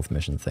during a stealth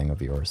mission thing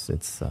of yours.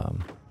 It's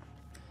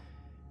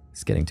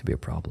getting to be a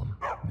problem.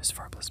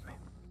 Mistfire, bless me.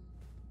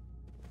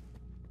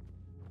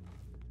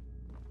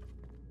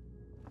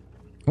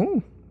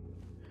 Oh.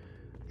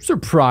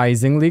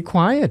 Surprisingly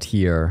quiet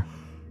here.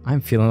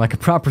 I'm feeling like a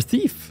proper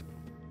thief.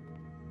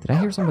 Did I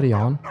hear somebody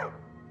on?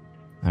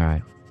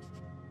 Alright.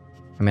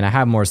 I mean, I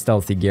have more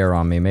stealthy gear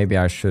on me. Maybe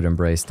I should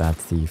embrace that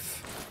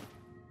thief.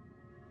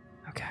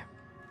 Okay.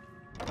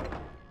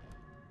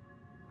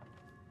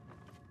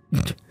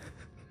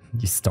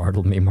 You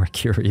startled me,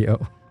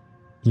 Mercurio.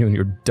 You and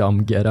your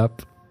dumb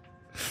getup.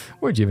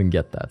 Where'd you even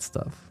get that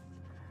stuff?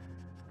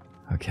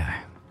 Okay.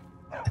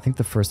 I think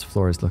the first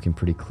floor is looking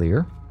pretty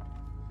clear.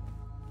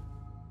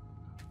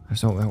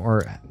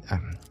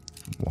 I'm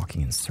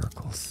walking in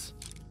circles.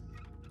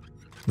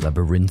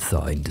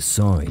 Labyrinthine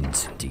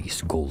designs in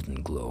these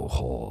Goldenglow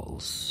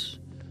halls.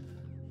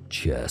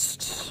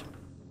 Chests.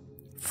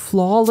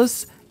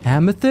 Flawless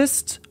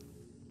amethyst?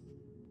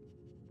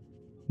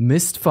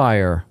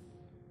 Mistfire.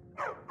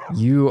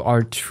 You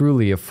are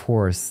truly a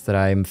force that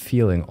I am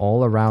feeling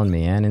all around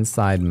me and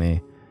inside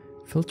me.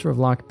 Filter of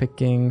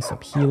lockpicking,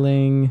 some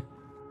healing.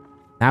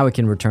 Now we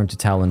can return to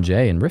Talon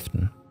J in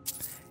Riften.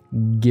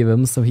 give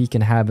him so he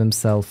can have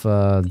himself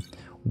a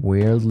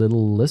weird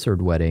little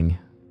lizard wedding.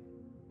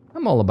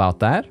 I'm all about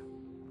that.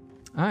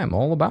 I am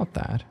all about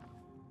that.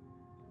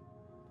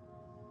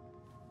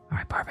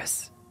 Alright,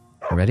 Barbas.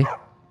 You ready?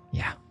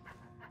 Yeah.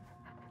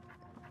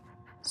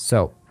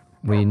 So,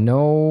 we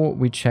know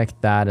we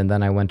checked that, and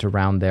then I went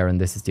around there, and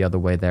this is the other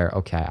way there.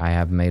 Okay, I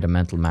have made a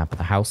mental map of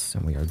the house,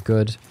 and we are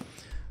good.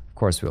 Of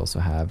course, we also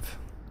have...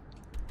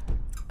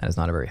 That is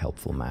not a very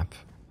helpful map.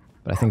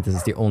 But I think this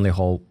is the only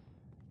hole...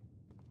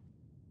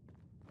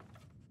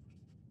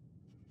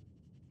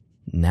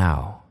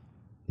 Now,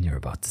 you're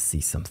about to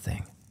see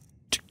something.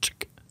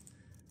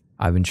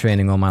 I've been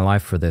training all my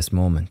life for this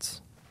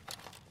moment.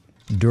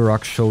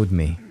 Duroc showed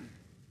me.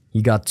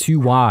 He got 2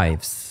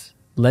 wives.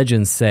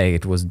 Legends say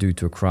it was due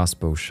to a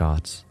crossbow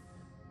shot.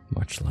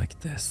 Much like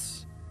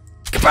this.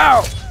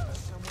 Kapow!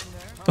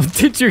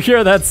 Did you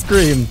hear that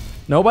scream?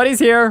 Nobody's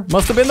here.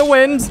 Must have been the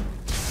wind.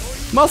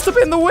 Must have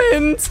been the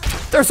wind.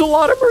 There's a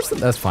lot of person.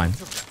 That's fine.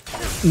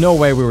 No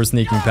way we were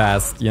sneaking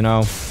past, you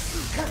know?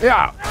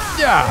 Yeah.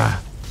 Yeah.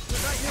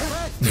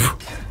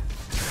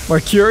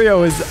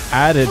 Mercurio is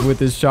added with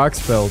his shock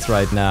spells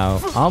right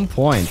now. On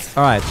point.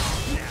 Alright.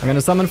 I'm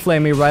gonna summon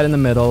Flamey right in the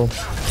middle.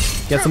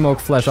 Get some oak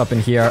flesh up in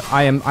here.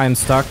 I am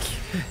stuck.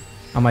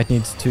 I might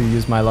need to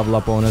use my level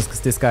up bonus because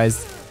this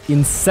guy's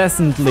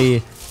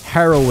incessantly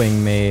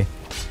harrowing me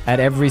at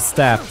every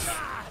step.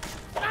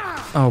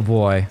 Oh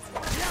boy.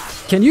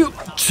 Can you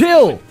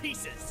chill?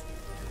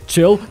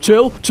 Chill,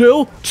 chill,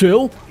 chill,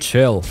 chill,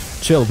 chill,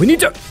 chill. We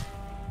need to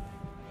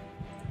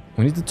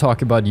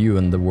talk about you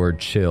and the word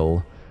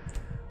chill.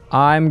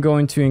 I'm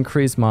going to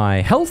increase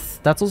my health.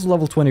 That's also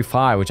level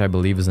 25, which I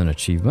believe is an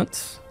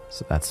achievement.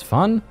 So that's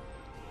fun.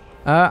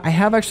 I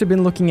have actually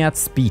been looking at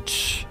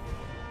speech.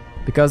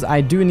 Because I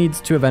do need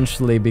to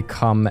eventually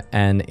become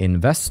an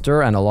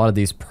investor. And a lot of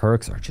these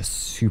perks are just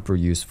super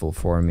useful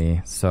for me.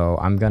 So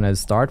I'm going to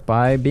start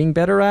by being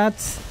better at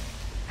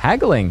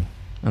haggling.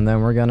 And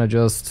then we're going to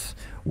just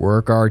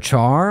work our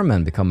charm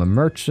and become a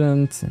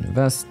merchant,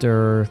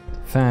 investor,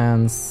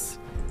 fans.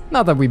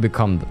 Not that we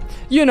become...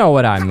 You know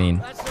what I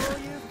mean.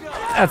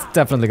 That's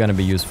definitely going to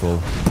be useful.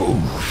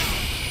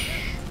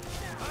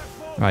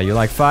 Alright, you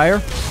like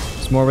fire?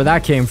 It's more where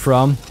that came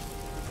from.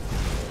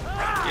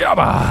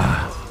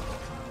 Yabba!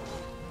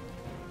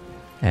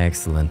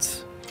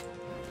 Excellent.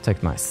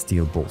 Take my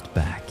steel bolt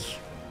back.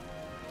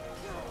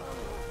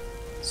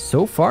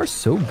 So far,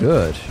 so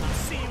good.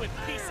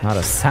 Not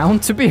a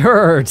sound to be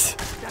heard.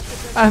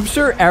 I'm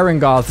sure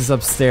Arangoth is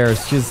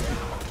upstairs. She's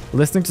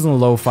listening to some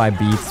lo-fi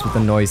beats with a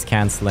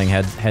noise-canceling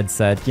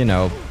headset. You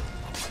know,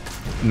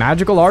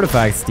 magical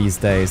artifacts these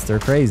days. They're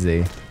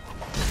crazy.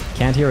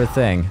 Can't hear a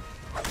thing.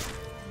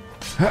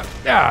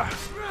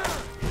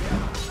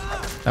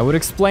 That would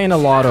explain a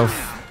lot of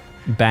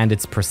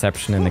bandits'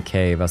 perception in the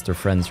cave as their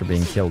friends are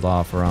being killed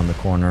off around the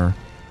corner.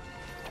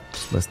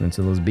 Just listening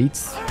to those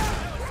beats.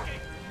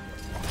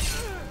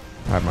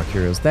 Alright,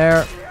 Mercurio's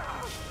there.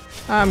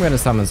 I'm gonna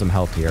summon some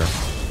help here.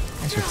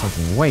 Guys are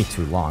taking way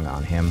too long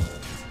on him.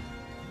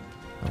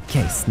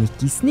 Okay,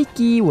 sneaky,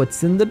 sneaky.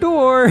 What's in the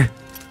door?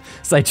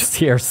 So I just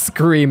hear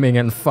screaming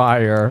and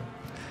fire.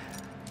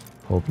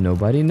 Hope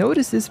nobody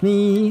notices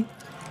me.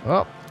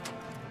 Oh,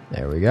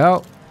 there we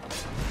go.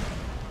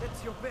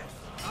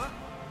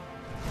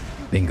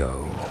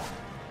 Bingo.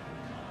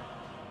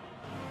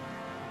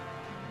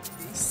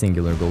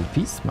 Singular gold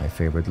piece, my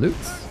favorite loot.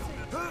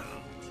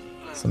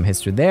 Some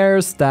history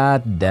there.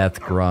 Stat, death,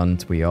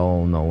 grunt, we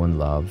all know and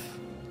love.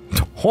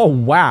 Oh,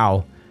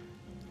 wow.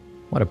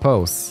 What a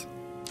pose.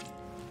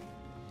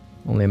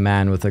 Only a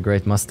man with a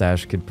great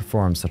mustache could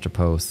perform such a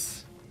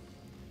pose.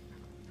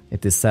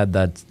 It is said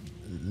that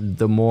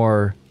the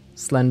more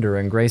slender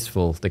and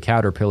graceful the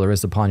caterpillar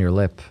is upon your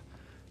lip,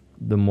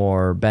 the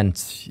more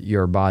bent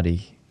your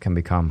body can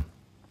become.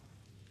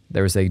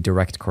 There is a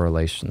direct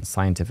correlation,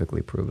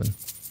 scientifically proven.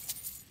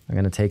 I'm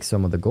going to take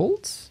some of the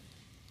golds.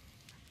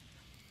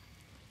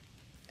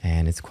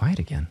 And it's quiet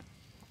again.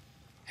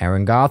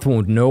 Arangoth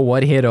won't know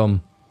what hit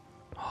him.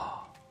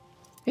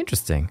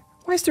 Interesting.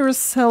 Why is there a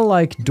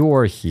cell-like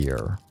door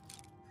here?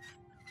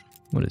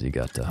 What has he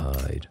got to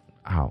hide?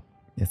 Ow.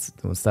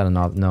 Was that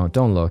another? No,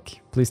 don't look.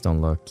 Please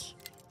don't look.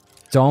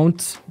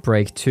 Don't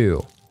break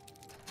 2.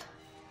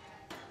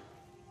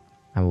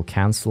 I will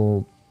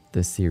cancel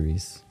this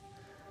series.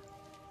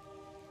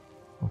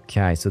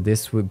 Okay, so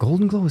this would...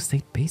 Goldenglow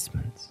Estate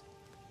basement.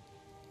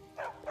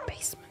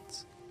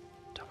 Basement.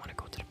 Don't want to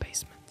go to the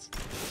basement.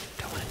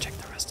 Don't want to check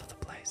the rest of the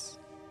place.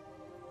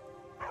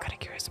 I'm kind of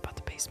curious about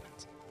the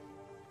basement.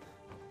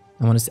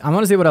 I want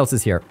to see what else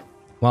is here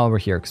while we're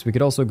here, because we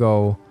could also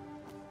go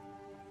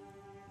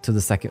to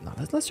the second... No,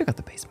 let's check out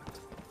the basement.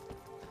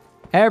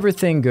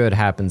 Everything good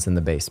happens in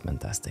the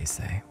basement, as they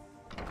say.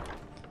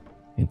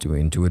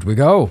 Into it we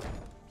go.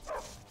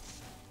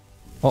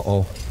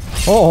 Uh-oh.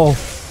 Uh-oh.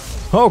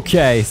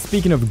 Okay,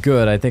 speaking of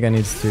good, I think I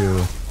need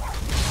to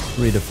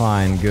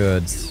redefine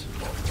goods.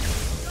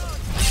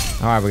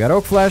 Alright, we got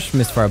oak flesh.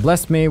 Mistfire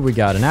blessed me. We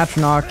got an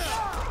Atronach.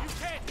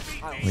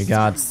 We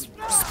got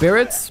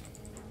spirits.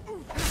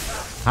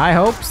 High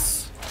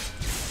hopes.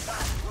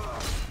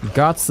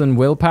 guts and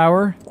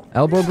willpower,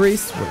 elbow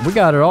grease. We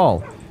got it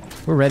all.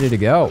 We're ready to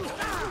go.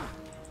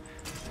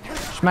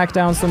 Smack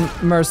down some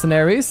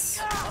mercenaries.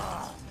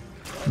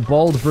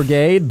 Bold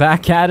Brigade,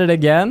 back at it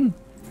again.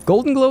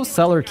 Goldenglow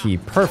cellar key,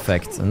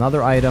 perfect.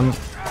 Another item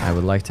I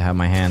would like to have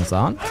my hands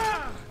on.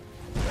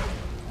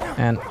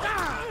 And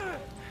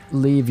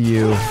leave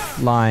you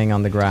lying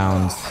on the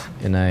ground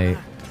in a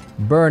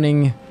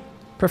burning,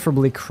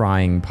 preferably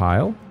crying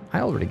pile.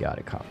 I already got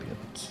a copy of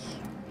the key.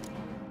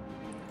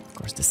 Of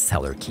course, the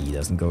cellar key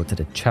doesn't go to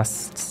the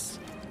chests.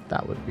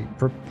 That would be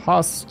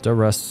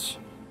preposterous.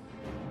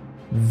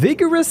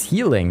 Vigorous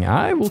healing,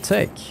 I will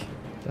take.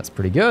 That's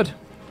pretty good.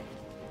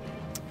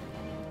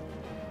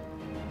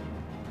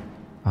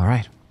 All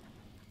right.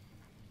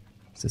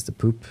 Is this the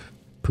poop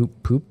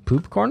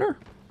corner?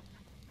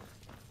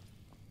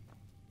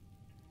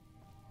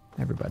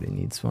 Everybody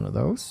needs one of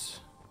those.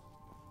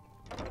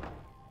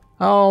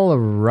 All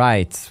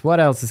right. What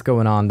else is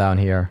going on down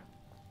here?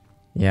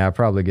 Yeah,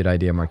 probably a good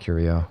idea,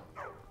 Mercurio.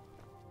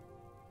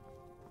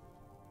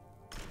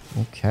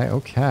 Okay,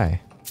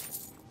 okay.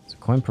 There's a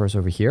coin purse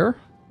over here.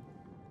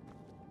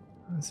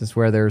 This is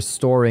where they're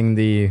storing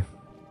the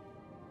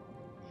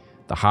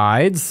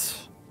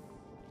hides,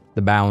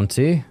 the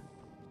bounty,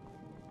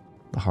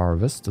 the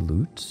harvest, the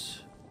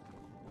loot.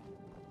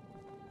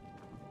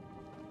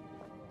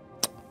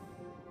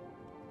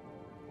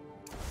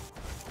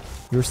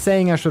 You're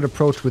saying I should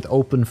approach with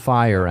open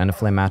fire and a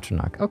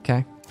flamatronach.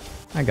 Okay,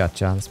 I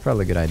gotcha. That's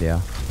probably a good idea.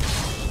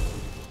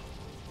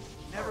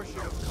 Never should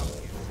have come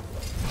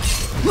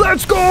here.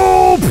 Let's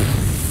go!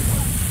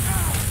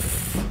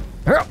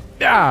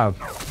 Yeah.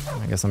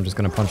 I guess I'm just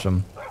gonna punch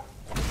him.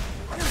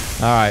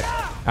 Alright.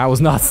 I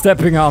was not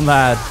stepping on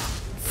that.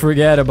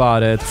 Forget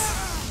about it.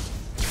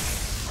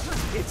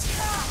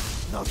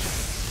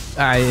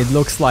 It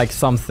looks like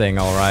something,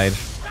 alright.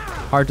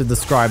 Hard to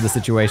describe the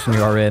situation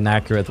you are in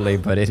accurately,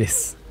 but it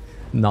is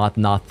not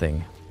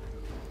nothing.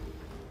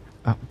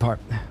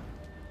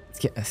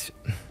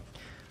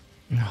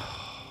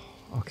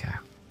 Okay.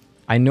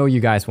 I know you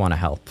guys want to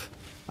help.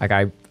 Like,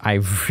 I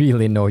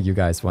really know you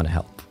guys want to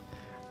help.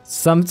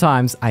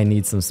 Sometimes I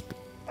need some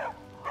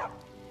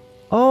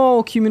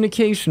Oh,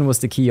 communication was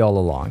the key all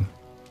along.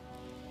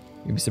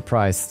 You'd be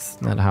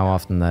surprised at how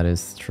often that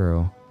is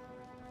true.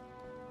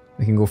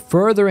 We can go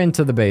further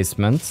into the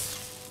basement.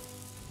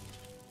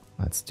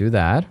 Let's do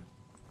that.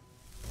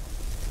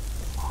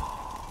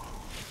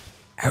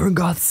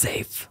 Arangoth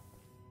safe.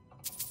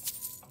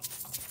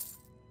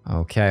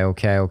 Okay,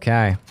 okay,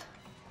 okay.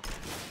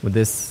 With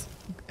this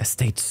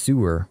estate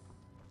sewer.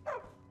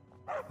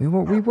 We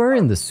were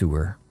in the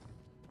sewer.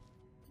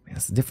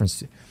 That's the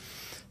difference.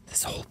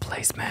 This whole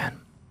place,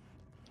 man.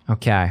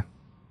 Okay.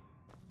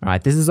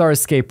 Alright, this is our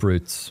escape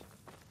routes.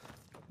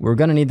 We're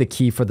gonna need the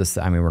key for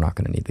the... I mean, we're not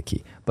gonna need the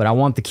key. But I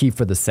want the key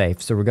for the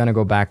safe, so we're gonna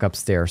go back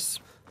upstairs.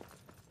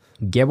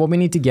 Get what we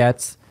need to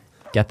get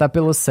that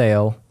bill of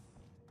sale,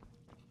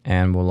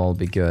 and we'll all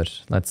be good.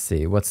 Let's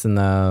see, what's in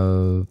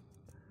the...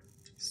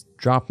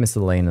 Drop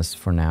miscellaneous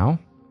for now.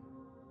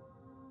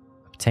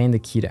 Obtain the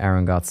key to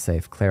Arangoth's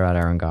safe. Clear out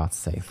Arangoth's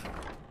safe.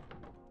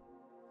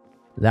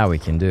 That we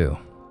can do.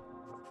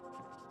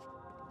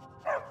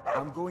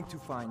 I'm going to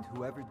find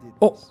whoever did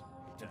Oh. this.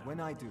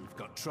 When I do... We've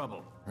got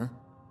trouble. Huh?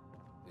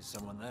 Is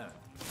someone there?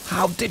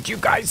 How did you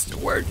guys...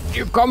 Where did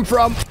you come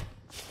from?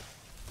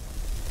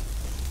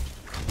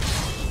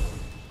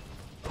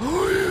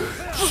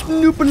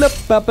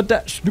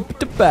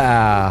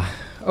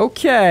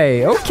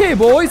 Okay, okay,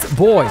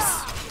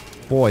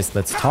 boys,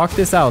 let's talk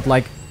this out.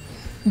 Like,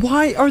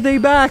 why are they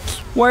back?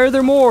 Why are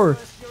there more?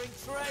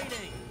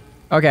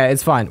 Okay,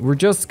 it's fine. We're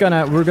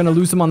gonna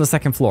lose them on the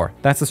second floor.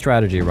 That's the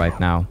strategy right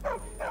now.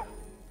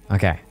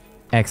 Okay,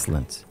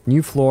 excellent.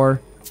 New floor,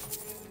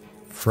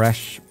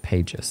 fresh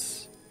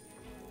pages.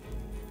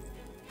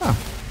 Oh,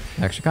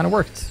 it actually kind of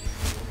worked.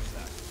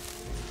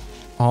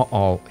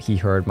 Uh-oh, he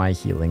heard my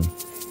healing.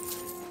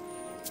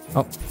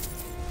 Oh.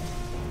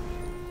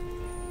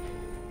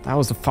 That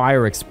was a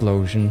fire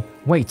explosion.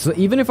 Wait, so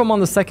even if I'm on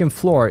the second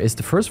floor, is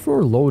the first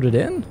floor loaded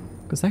in?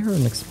 Because I heard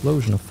an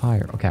explosion of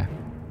fire. Okay.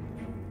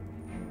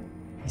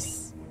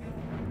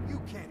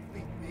 You can't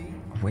beat me.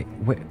 Wait.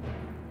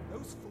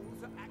 Those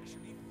fools are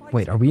actually fighting.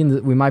 Wait, are we in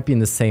the... We might be in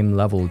the same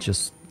level,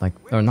 just like...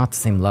 Or not the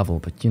same level,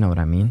 but you know what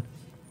I mean.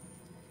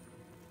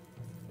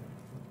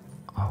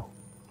 Oh.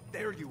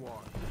 There you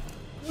are.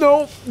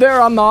 No,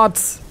 there I'm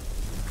not.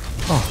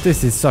 Oh,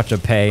 this is such a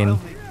pain.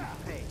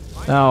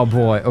 Oh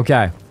boy,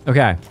 okay,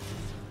 okay.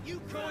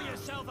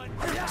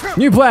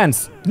 New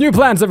plans,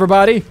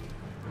 everybody.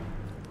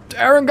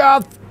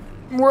 Arangoth,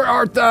 where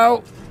art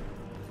thou?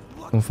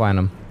 We'll find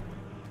him.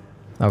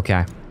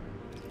 Okay.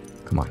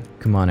 Come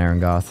on,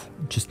 Arangoth.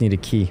 Just need a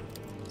key.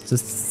 It's a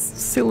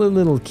silly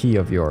little key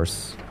of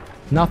yours.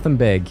 Nothing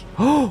big.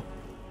 Oh,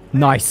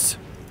 nice.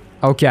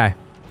 Okay.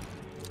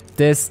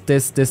 This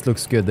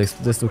looks good.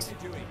 This looks...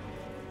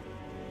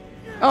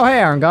 Oh,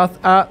 hey,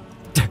 Arangoth.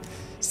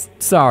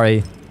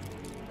 Sorry.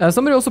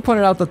 Somebody also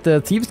pointed out that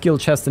the Thieves Guild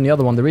chest in the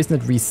other one, the reason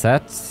it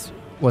resets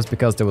was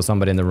because there was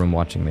somebody in the room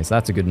watching me. So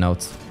that's a good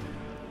note.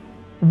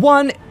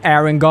 One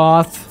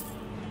Arangoth.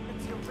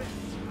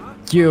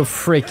 You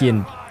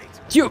freaking...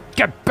 You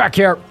get back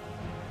here.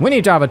 We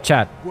need to have a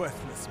chat.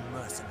 Worthless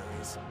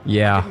mercenaries.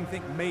 Yeah. I didn't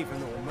think Maven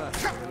or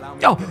Mercer would allow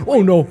me Oh, to get oh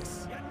away no. with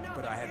this,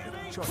 but I had no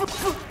choice.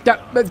 Yeah,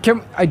 but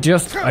I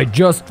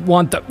just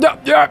want the...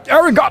 Yeah,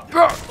 Arangoth.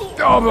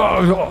 I'm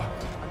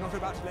not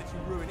about to let you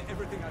ruin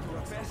everything I've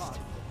worked so hard.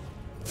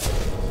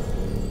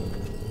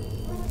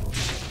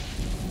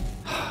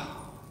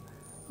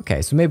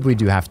 Okay, so maybe we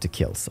do have to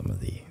kill some of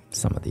the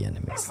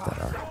enemies that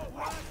are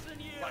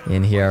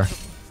in here.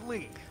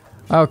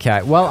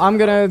 Okay, well, I'm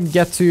gonna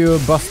get to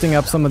busting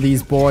up some of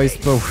these boys,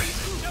 but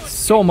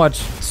so much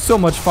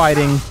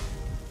fighting.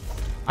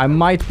 I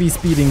might be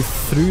speeding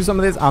through some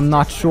of this, I'm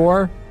not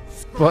sure,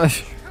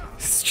 but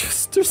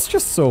there's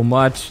just so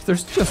much.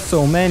 There's just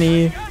so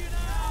many.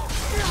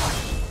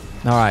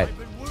 All right,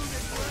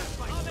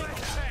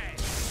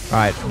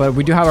 but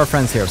we do have our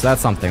friends here, so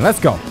that's something. Let's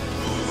go.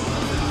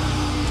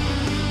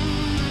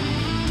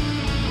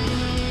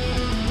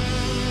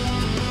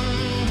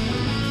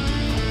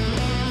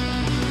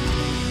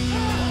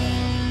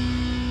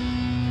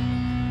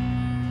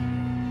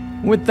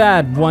 With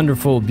that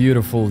wonderful,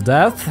 beautiful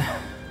death,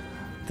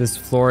 this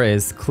floor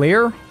is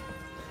clear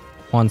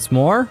once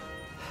more,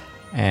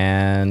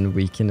 and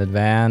we can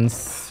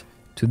advance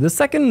to the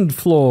second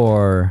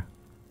floor.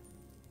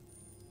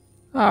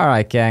 All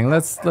right, gang,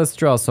 let's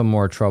draw some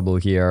more trouble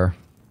here.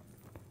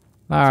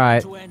 All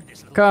right,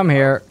 come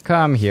here.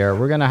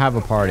 We're gonna have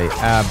a party.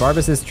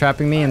 Barbas is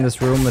trapping me in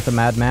this room with a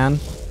madman.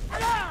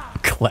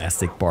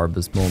 Classic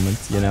Barbas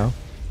moment, you know.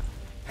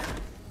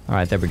 All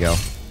right, there we go.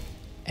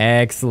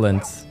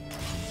 Excellent.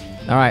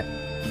 All right,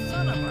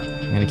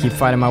 I'm gonna keep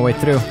fighting my way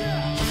through.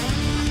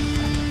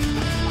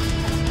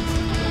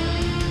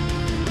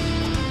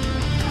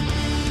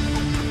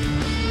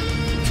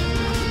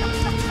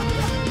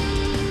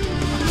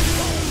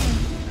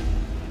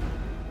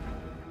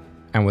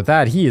 And with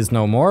that, he is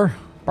no more.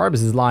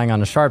 Barbas is lying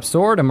on a sharp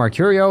sword, and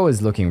Mercurio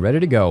is looking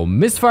ready to go.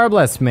 Mistfire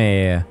bless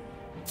me.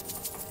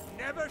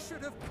 Never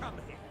should have come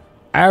here.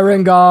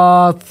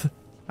 Arangoth,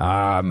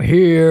 I'm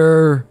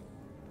here.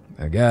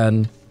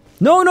 Again.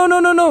 No,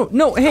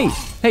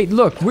 hey,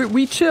 look,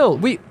 we chill,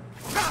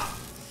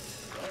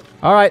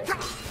 Alright,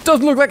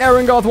 doesn't look like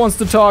Arangoth wants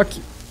to talk.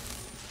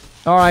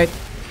 Alright,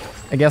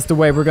 I guess the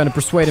way we're gonna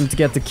persuade him to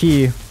get the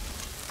key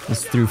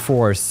is through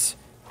force.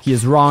 He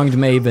has wronged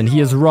Maven, he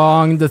has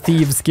wronged the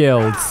Thieves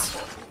Guild.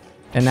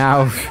 And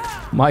now,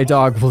 my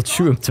dog will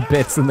chew him to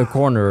bits in the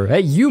corner.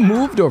 Hey, you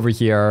moved over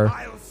here.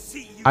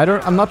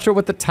 I'm not sure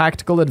what the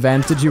tactical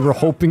advantage you were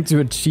hoping to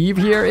achieve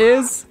here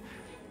is.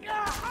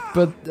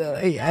 But,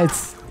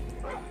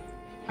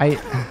 I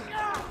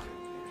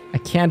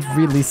can't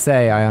really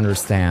say I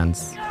understand.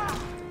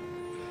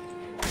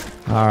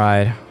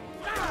 Alright.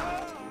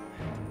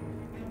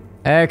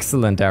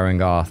 Excellent,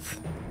 Arangoth.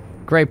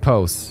 Great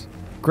pose.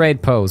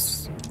 Great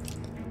pose.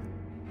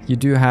 You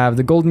do have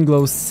the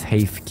Goldenglow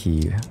safe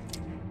key.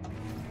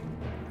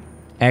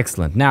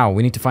 Excellent. Now,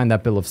 we need to find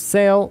that bill of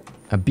sale.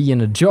 A bee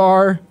in a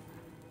jar.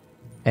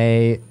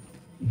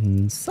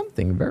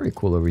 Something very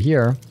cool over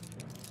here.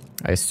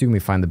 I assume we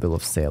find the bill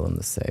of sale in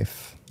the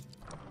safe.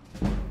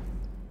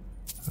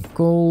 A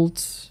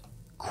gold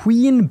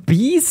Queen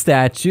Bee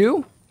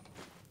statue.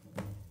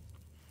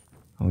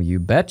 Oh, you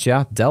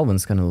betcha.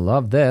 Delvin's gonna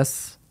love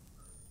this.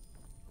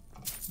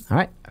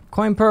 Alright, a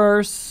coin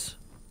purse.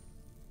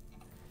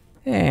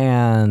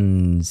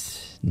 And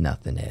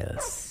nothing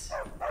else.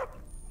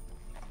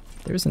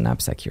 There's a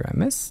knapsack here I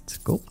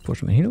missed. Gold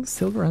portion of heels,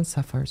 silver and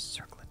sapphire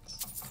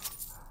circlets.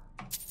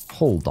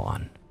 Hold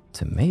on.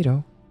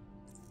 Tomato.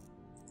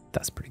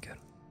 That's pretty good.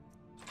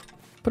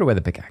 Put away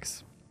the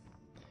pickaxe.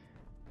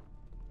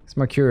 This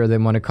Mercurio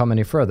didn't want to come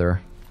any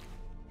further.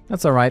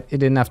 That's alright, he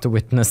didn't have to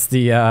witness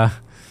the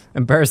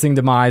embarrassing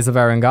demise of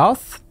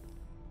Arangoth.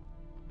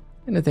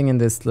 Anything in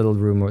this little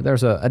room?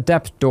 There's a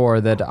depth door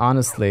that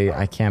honestly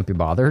I can't be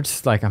bothered.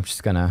 Like, I'm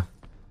just gonna...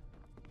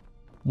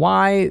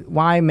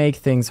 Why make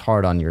things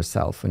hard on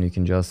yourself when you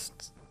can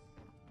just...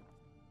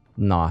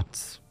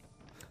 not...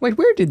 Wait,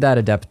 where did that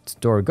adept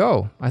door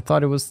go? I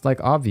thought it was,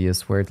 like,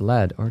 obvious where it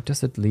led. Or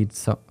does it lead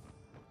so...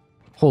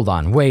 Hold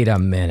on, wait a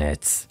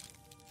minute.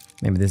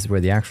 Maybe this is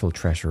where the actual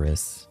treasure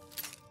is.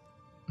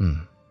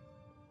 The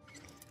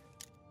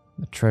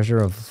treasure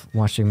of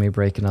watching me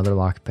break another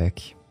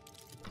lockpick.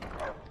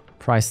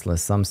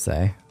 Priceless, some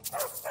say.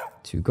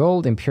 2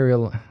 gold,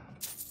 imperial...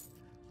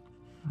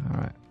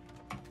 Alright.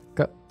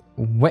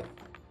 Wait.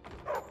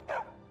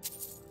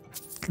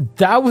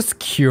 That was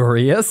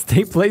curious.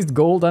 They placed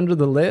gold under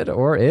the lid,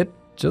 or it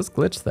just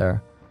glitched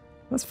there.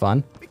 That's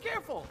fun. Be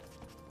careful!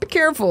 Be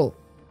careful!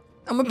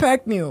 I'm a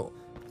pack mule.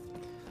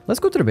 Let's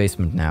go to the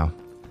basement now.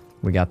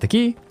 We got the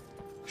key.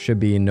 Should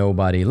be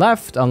nobody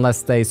left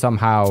unless they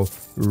somehow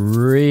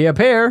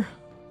reappear.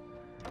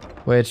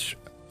 Which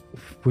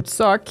would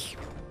suck.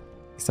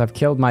 Because I've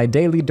killed my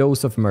daily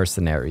dose of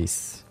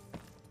mercenaries.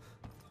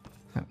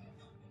 Oh,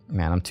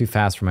 man, I'm too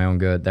fast for my own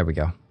good. There we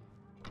go.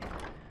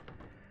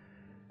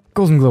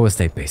 Goldenglow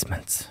Estate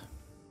basement.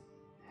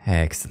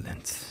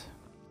 Excellent.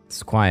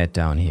 It's quiet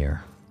down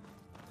here.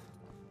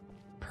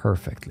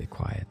 Perfectly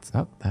quiet.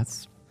 Oh,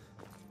 that's...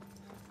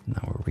 Now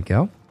where we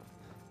go.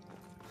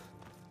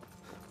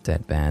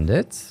 Dead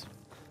bandits.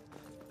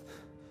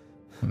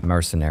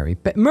 Mercenary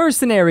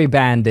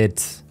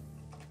bandit!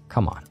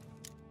 Come on.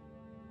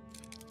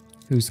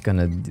 Who's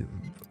gonna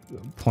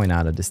point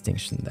out a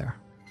distinction there?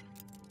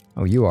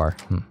 Oh, you are.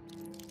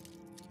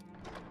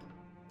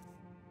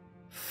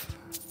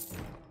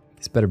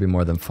 This better be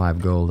more than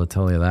 5 gold, I'll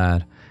tell you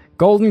that.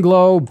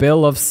 Goldenglow,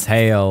 bill of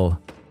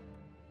sale.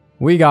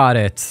 We got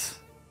it.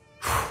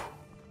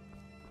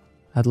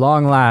 At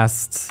long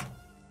last.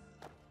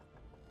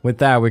 With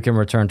that, we can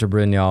return to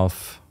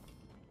Brynjolf.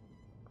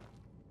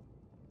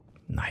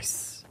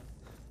 Nice.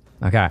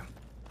 Okay.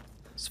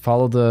 Let's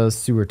follow the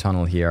sewer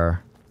tunnel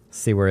here.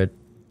 See where it...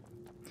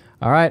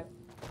 Alright.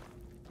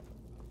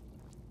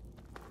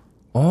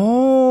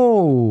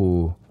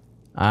 Oh!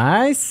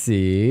 I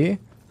see.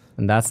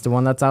 And that's the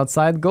one that's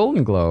outside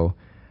Goldenglow.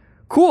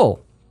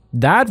 Cool.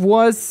 That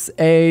was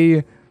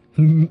a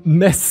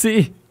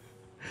messy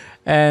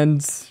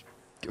and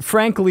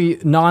frankly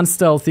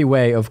non-stealthy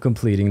way of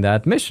completing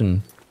that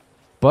mission.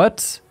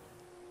 But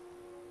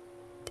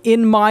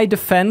in my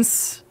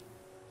defense,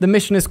 the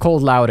mission is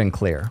called Loud and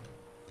Clear.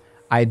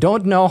 I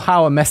don't know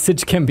how a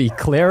message can be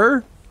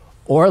clearer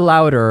or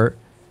louder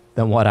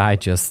than what I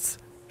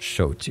just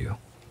showed you.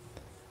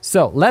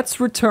 So let's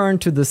return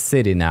to the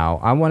city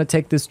now. I want to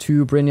take this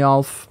to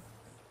Brynjolf.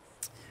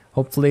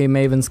 Hopefully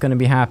Maven's going to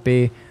be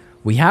happy.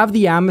 We have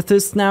the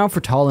amethyst now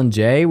for Tal and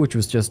Jay, which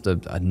was just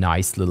a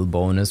nice little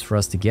bonus for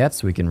us to get,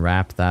 so we can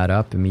wrap that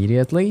up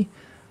immediately.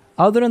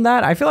 Other than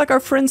that, I feel like our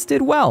friends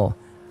did well.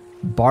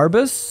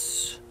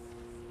 Barbas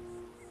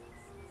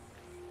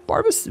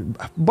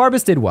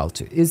did well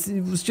too.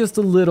 It was just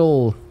a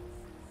little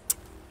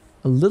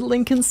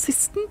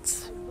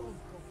inconsistent.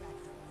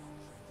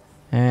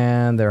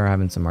 And they're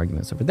having some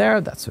arguments over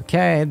there. That's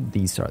okay.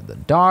 These are the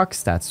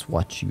docks. That's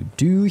what you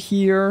do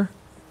here.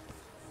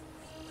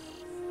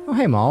 Oh,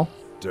 hey, Maul.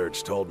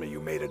 Dirge told me you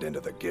made it into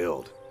the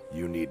guild.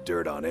 You need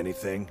dirt on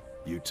anything,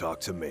 you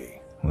talk to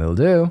me. Will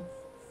do.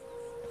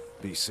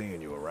 Be seeing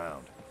you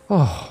around.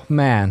 Oh,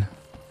 man.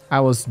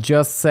 I was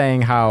just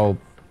saying how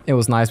it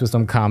was nice with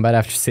some combat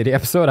after city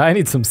episode. I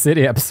need some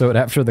city episode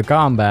after the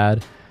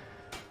combat.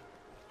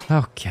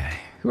 Okay.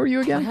 Who are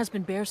you again? My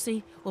husband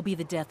Bercy will be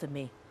the death of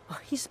me. Oh,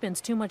 he spends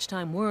too much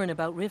time worrying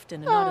about Riften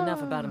and not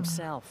enough about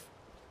himself.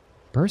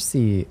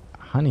 Bercy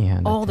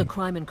Honeyhand. All the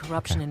crime and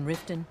corruption in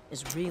Riften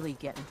is really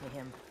getting to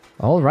him.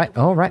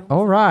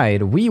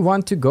 Alright. We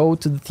want to go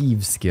to the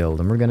Thieves Guild,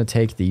 and we're gonna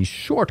take the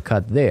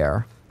shortcut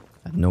there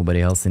that nobody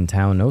else in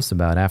town knows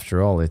about.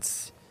 After all,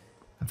 it's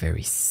a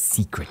very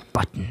secret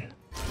button.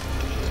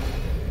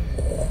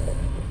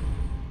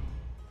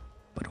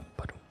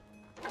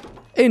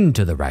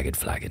 Into the Ragged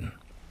Flagon.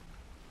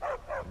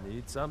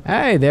 Need something?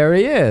 Hey, there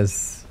he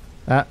is.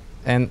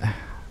 And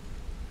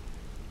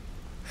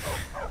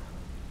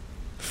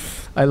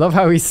I love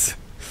how it's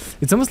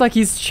almost like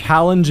he's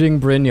challenging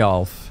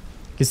Brynjolf.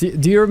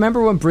 Do you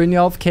remember when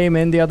Brynjolf came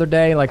in the other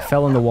day, like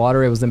fell in the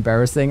water? It was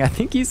embarrassing. I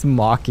think he's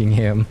mocking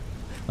him.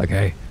 Like,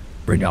 hey,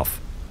 Brynjolf,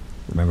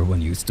 remember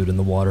when you stood in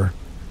the water?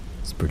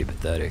 It's pretty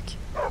pathetic.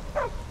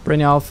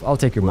 Brynjolf, I'll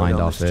take your mind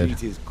off it.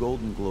 His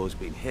Goldenglow's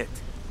been hit.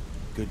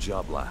 Good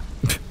job, lad.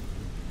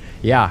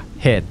 Yeah,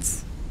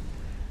 hits.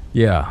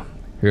 Yeah,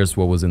 here's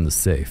what was in the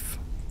safe.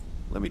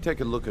 Let me take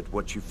a look at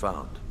what you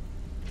found.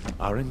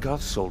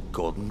 Arengoth sold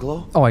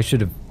Goldenglow? Oh, I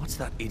should have... What's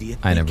that idiot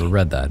I never thinking?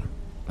 read that.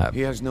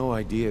 He has no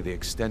idea the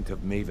extent of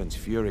Maven's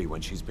fury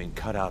when she's been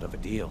cut out of a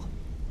deal.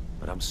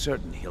 But I'm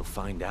certain he'll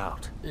find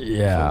out.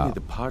 Yeah. If only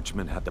the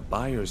parchment had the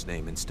buyer's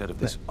name instead of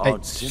this I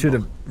odd symbol. should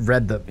have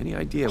read the... Any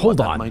idea Hold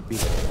what on. that might be?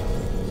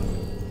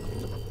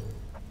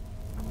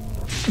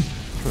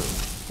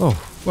 Oh,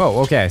 whoa,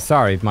 okay,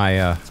 sorry,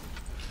 my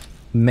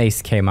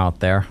mace came out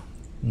there.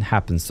 It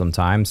happens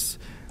sometimes.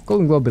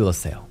 Goldenglow bill of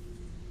sale.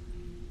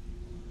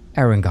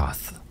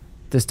 Arengoth.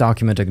 This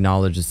document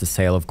acknowledges the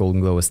sale of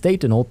Goldenglow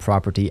estate and all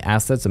property,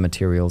 assets, and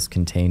materials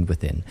contained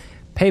within.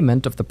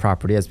 Payment of the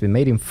property has been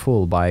made in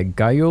full by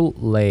Gayul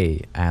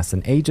Lay as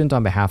an agent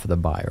on behalf of the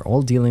buyer.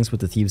 All dealings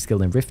with the Thieves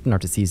Guild in Riften are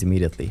to cease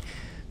immediately.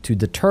 To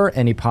deter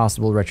any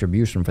possible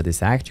retribution for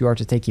this act, you are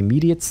to take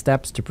immediate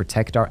steps to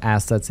protect our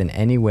assets in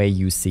any way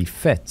you see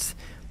fit.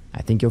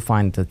 I think you'll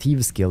find that the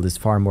Thieves Guild is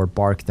far more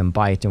bark than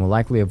bite and will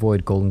likely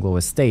avoid Goldenglow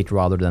estate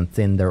rather than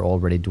thin their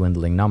already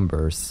dwindling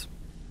numbers.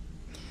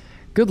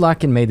 Good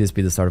luck, and may this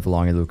be the start of a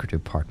long and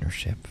lucrative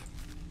partnership.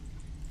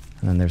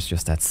 And then there's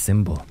just that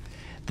symbol.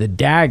 The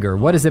dagger.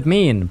 What does it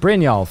mean?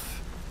 Brynjolf.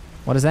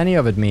 What does any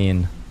of it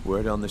mean?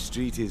 Word on the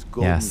street is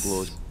Yes.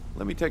 Goldenglow's.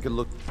 Let me take a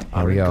look.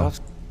 There we go.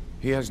 Arengoth?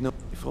 He has no...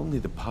 If only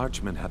the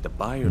parchment had the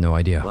buyer... No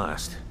idea.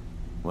 Last.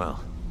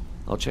 Well,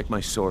 I'll check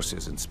my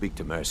sources and speak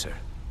to Mercer.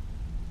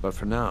 But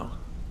for now,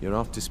 you're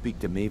off to speak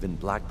to Maven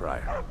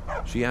Blackbriar.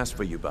 She asked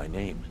for you by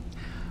name.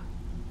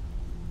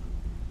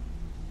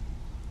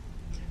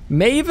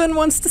 Maven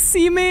wants to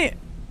see me?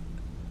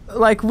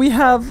 Like, we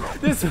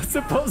have... This was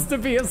supposed to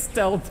be a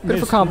stealth mission. Bit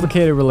of a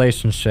complicated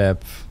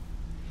relationship.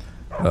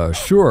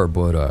 Sure,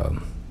 but,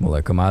 will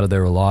I come out of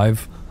there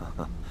alive?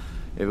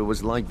 If it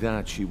was like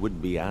that, she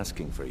wouldn't be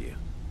asking for you.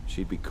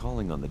 She'd be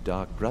calling on the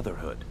Dark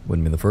Brotherhood.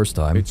 Wouldn't be the first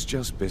time. It's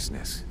just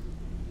business.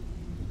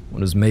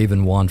 What does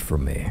Maven want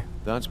from me?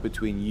 That's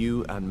between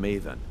you and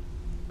Maven,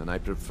 and I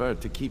prefer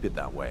to keep it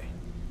that way.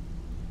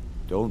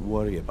 Don't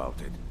worry about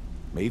it.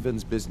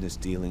 Maven's business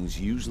dealings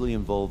usually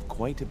involve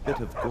quite a bit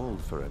of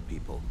gold for her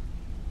people.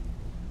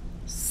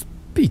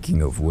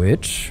 Speaking of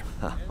which...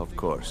 Of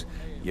course,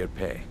 your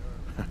pay.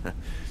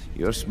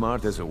 You're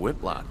smart as a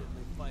whip, lad.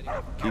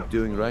 Keep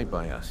doing right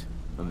by us,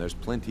 and there's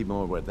plenty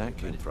more where that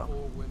came from.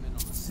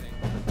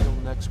 Until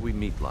next we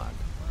meet, lad.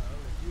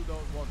 If you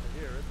don't want to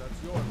hear it,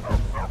 that's your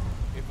fault.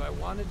 If I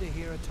wanted to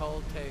hear a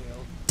tall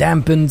tale...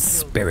 Dampened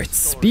spirits.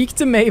 Speak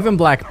to Maven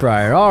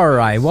Blackbriar.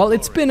 Alright, well,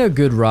 it's been a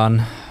good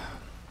run.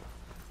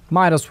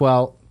 Might as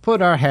well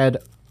put our head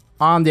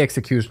on the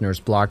executioner's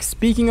block.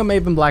 Speaking of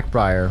Maven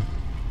Blackbriar,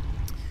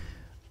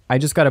 I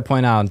just gotta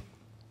point out,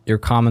 your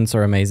comments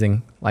are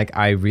amazing. Like,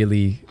 I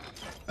really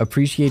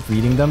appreciate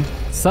reading them.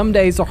 Some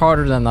days are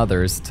harder than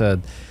others to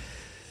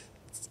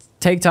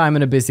take time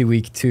in a busy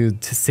week to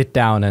sit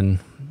down and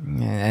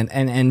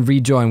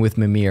rejoin with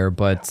Mimir,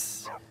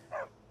 but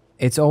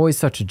it's always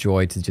such a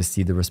joy to just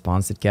see the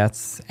response it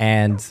gets.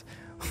 And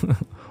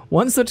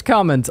one such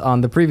comment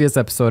on the previous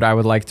episode I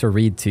would like to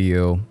read to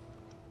you,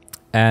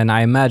 and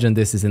I imagine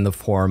this is in the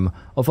form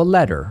of a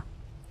letter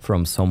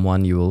from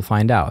someone you will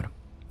find out.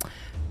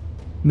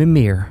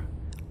 Mimir,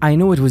 I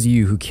know it was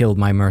you who killed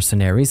my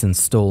mercenaries and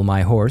stole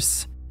my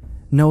horse.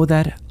 Know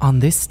that on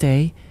this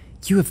day,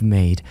 you have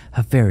made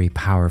a very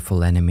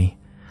powerful enemy.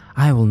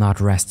 I will not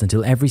rest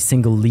until every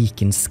single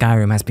leek in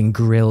Skyrim has been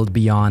grilled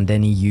beyond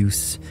any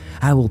use.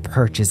 I will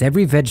purchase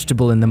every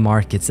vegetable in the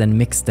markets and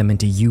mix them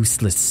into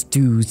useless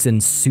stews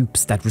and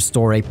soups that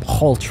restore a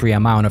paltry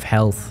amount of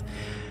health.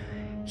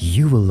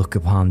 You will look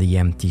upon the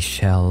empty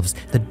shelves,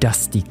 the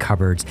dusty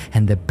cupboards,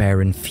 and the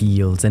barren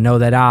fields, and know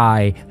that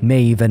I,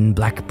 Maven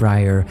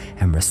Blackbriar,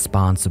 am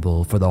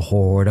responsible for the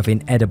horde of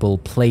inedible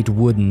plate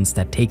woodens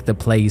that take the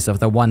place of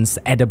the once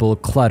edible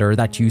clutter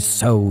that you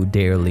so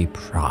dearly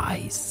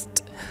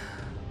prized.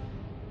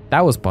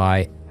 That was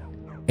by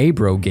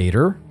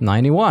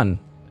Abrogator91,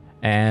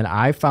 and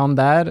I found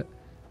that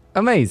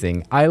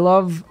amazing. I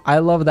love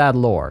that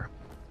lore.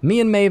 Me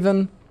and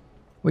Maven,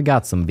 we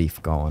got some beef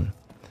going.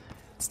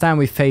 It's time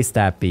we face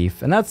that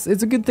beef, and it's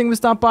a good thing we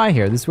stopped by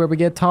here. This is where we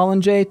get Tal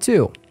and Jay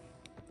too.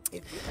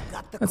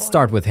 Let's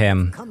start with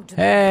him.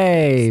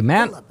 Hey,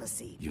 man.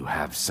 You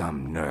have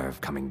some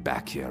nerve coming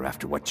back here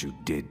after what you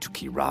did to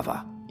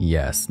Kirava.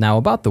 Yes. Now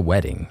about the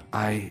wedding.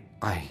 I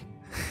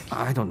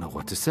don't know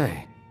what to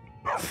say.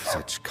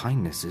 Such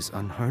kindness is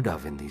unheard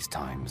of in these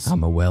times.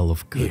 I'm a well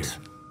of good. Here,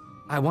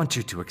 I want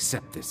you to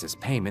accept this as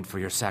payment for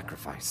your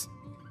sacrifice.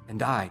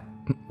 And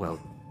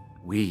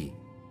we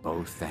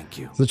both thank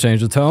you. So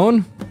change the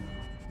tone.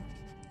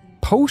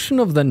 Potion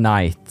of the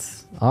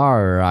night.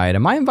 Alright,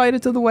 am I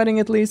invited to the wedding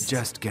at least?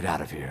 Just get out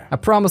of here. I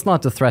promise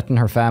not to threaten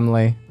her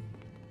family.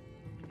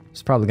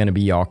 It's probably gonna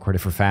be awkward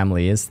if her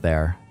family is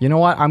there. You know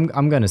what?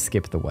 I'm gonna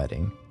skip the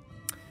wedding.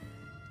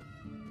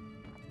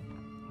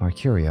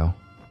 Mercurio.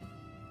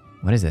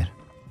 What is it?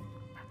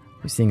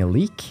 You seeing a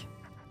leak?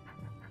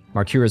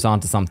 Mercurio's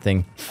onto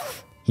something.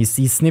 He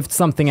sniffed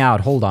something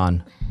out. Hold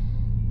on.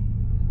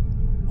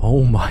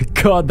 Oh my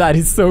god, that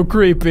is so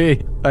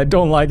creepy. I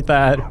don't like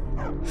that.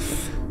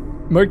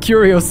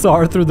 Mercurio saw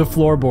her through the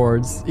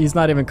floorboards. He's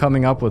not even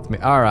coming up with me.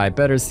 Alright,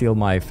 better seal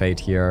my fate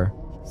here.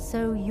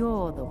 So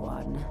you're the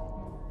one.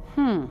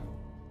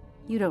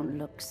 You don't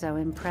look so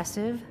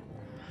impressive.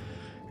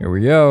 Here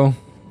we go.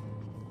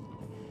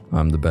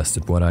 I'm the best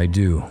at what I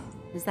do.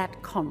 Is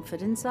that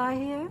confidence I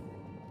hear?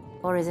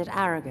 Or is it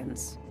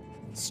arrogance?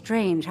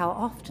 Strange how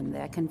often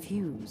they're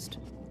confused.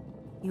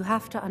 You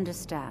have to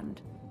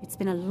understand. It's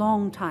been a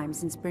long time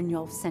since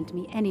Brynjolf sent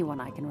me anyone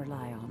I can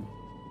rely on.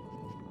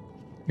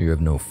 You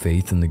have no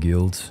faith in the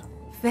guilds?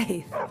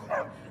 Faith?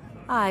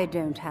 I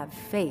don't have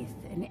faith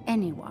in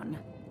anyone.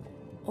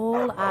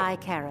 All I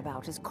care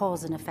about is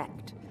cause and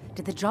effect.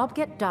 Did the job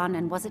get done,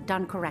 and was it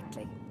done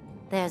correctly?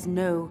 There's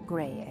no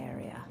gray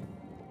area.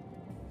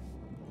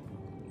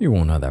 You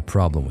won't have that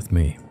problem with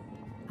me.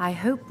 I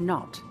hope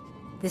not.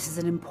 This is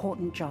an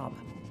important job.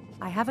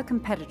 I have a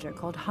competitor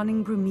called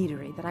Hunningbrew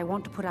Meadery that I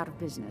want to put out of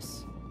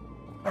business.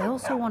 I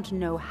also want to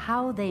know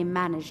how they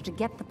managed to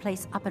get the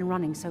place up and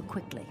running so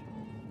quickly.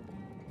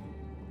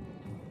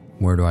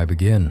 Where do I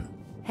begin?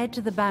 Head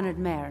to the Bannered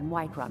Mare in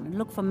Whiterun and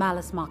look for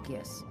Malus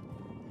Macius.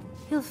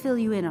 He'll fill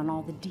you in on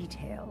all the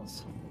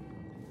details.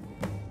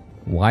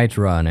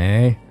 Whiterun,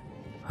 eh?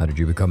 How did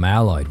you become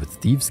allied with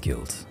Thieves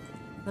Guild?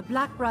 The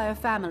Blackbriar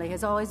family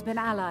has always been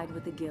allied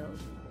with the Guild.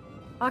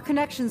 Our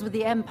connections with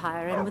the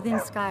Empire and within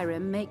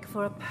Skyrim make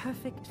for a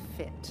perfect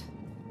fit.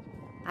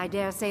 I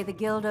dare say the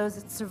Guild owes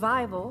its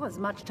survival as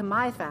much to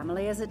my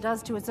family as it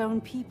does to its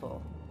own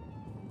people.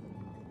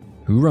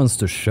 Who runs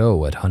the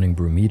show at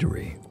Hunningbrew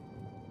Meadery?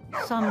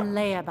 Some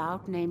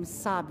layabout named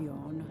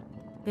Sabjorn.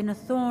 Been a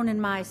thorn in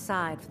my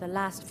side for the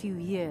last few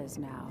years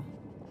now.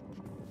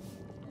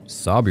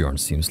 Savior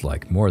seems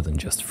like more than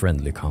just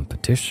friendly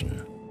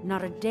competition.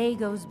 Not a day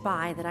goes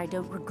by that I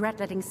don't regret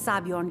letting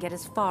Savior get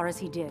as far as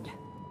he did.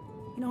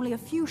 In only a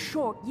few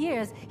short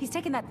years, he's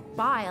taken that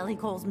bile he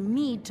calls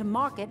mead to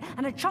market,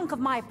 and a chunk of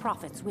my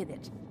profits with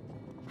it.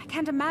 I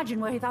can't imagine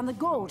where he found the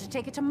gold to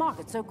take it to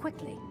market so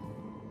quickly.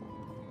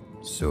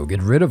 So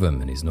get rid of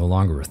him and he's no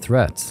longer a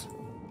threat.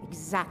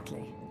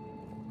 Exactly.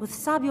 With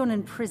Savior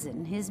in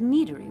prison, his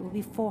meadery will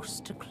be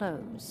forced to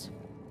close.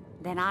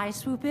 Then I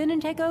swoop in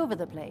and take over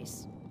the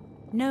place.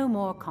 No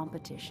more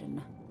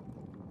competition.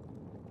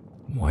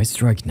 Why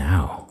strike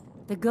now?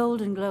 The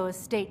Goldenglow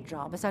estate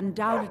job has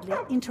undoubtedly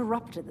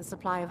interrupted the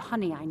supply of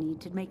honey I need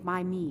to make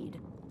my mead.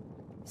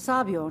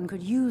 Savior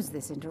could use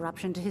this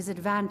interruption to his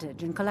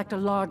advantage and collect a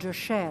larger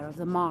share of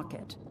the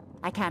market.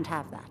 I can't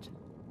have that.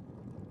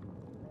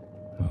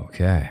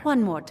 Okay.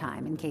 One more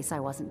time, in case I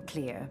wasn't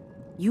clear.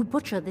 You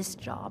butcher this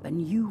job,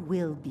 and you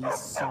will be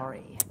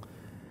sorry.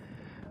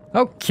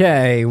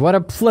 Okay, what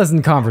a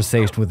pleasant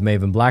conversation with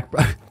Maven Black.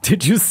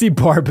 Did you see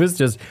Barbus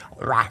just...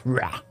 Rah,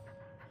 rah.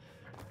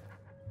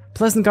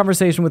 Pleasant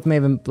conversation with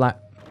Maven Black...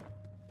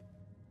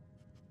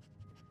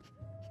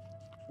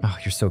 Oh,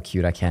 you're so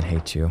cute, I can't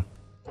hate you.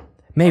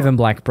 Maven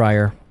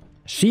Blackbriar.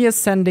 She is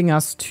sending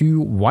us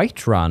to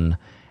Whiterun.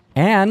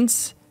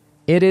 And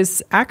it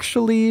is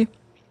actually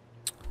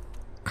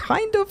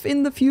kind of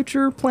in the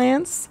future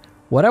plans.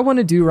 What I want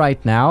to do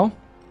right now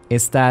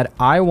is that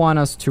I want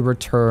us to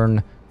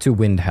return to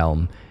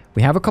Windhelm.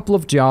 We have a couple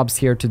of jobs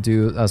here to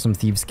do some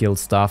Thieves Guild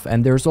stuff,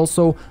 and there's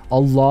also a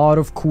lot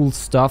of cool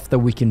stuff that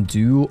we can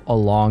do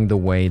along the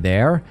way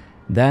there.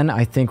 Then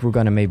I think we're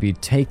gonna maybe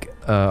take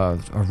a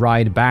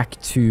ride back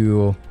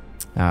to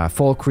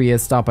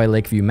Falkreath, stop by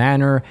Lakeview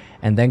Manor,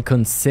 and then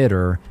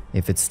consider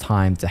if it's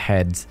time to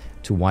head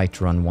to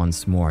Whiterun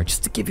once more,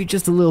 just to give you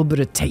just a little bit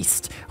of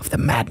taste of the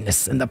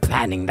madness and the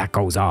planning that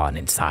goes on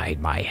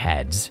inside my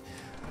head.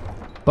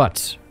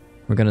 But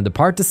we're gonna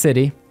depart the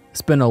city.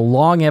 It's been a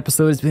long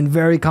episode. It's been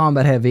very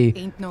combat heavy.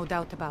 Ain't no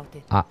doubt about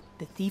it.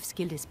 The Thieves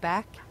Guild is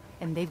back,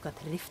 and they've got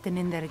Riften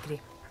in their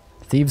grip.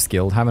 Thieves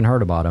Guild, haven't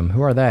heard about them.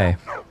 Who are they?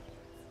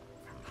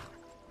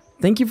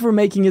 Thank you for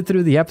making it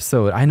through the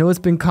episode. I know it's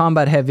been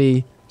combat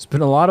heavy. It's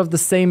been a lot of the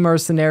same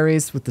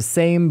mercenaries with the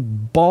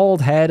same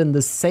bald head and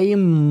the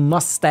same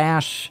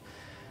mustache,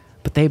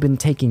 but they've been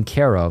taken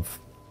care of.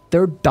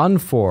 They're done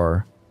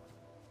for.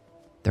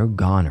 They're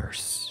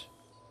goners.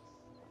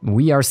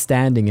 We are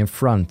standing in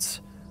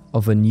front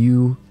of a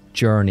new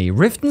journey.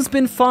 Riften's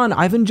been fun.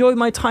 I've enjoyed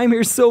my time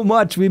here so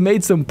much. We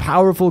made some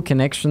powerful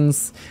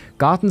connections,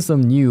 gotten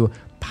some new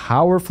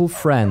powerful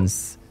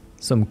friends,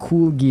 some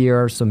cool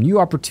gear, some new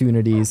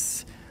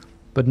opportunities.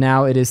 But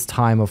now it is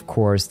time, of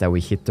course, that we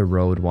hit the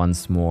road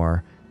once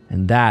more.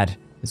 And that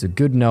is a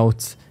good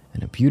note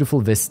and a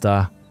beautiful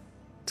vista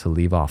to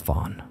leave off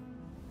on.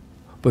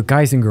 But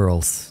guys and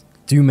girls,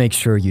 do make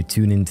sure you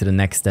tune into the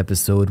next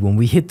episode when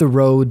we hit the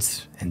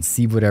roads and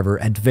see whatever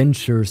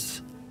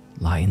adventures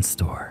lie in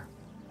store.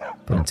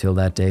 But until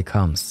that day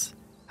comes,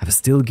 have a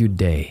still good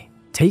day,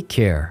 take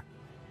care,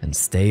 and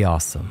stay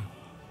awesome.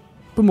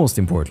 But most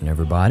important,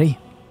 everybody,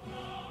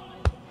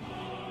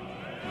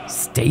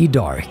 stay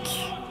dark.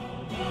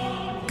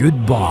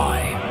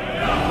 Goodbye.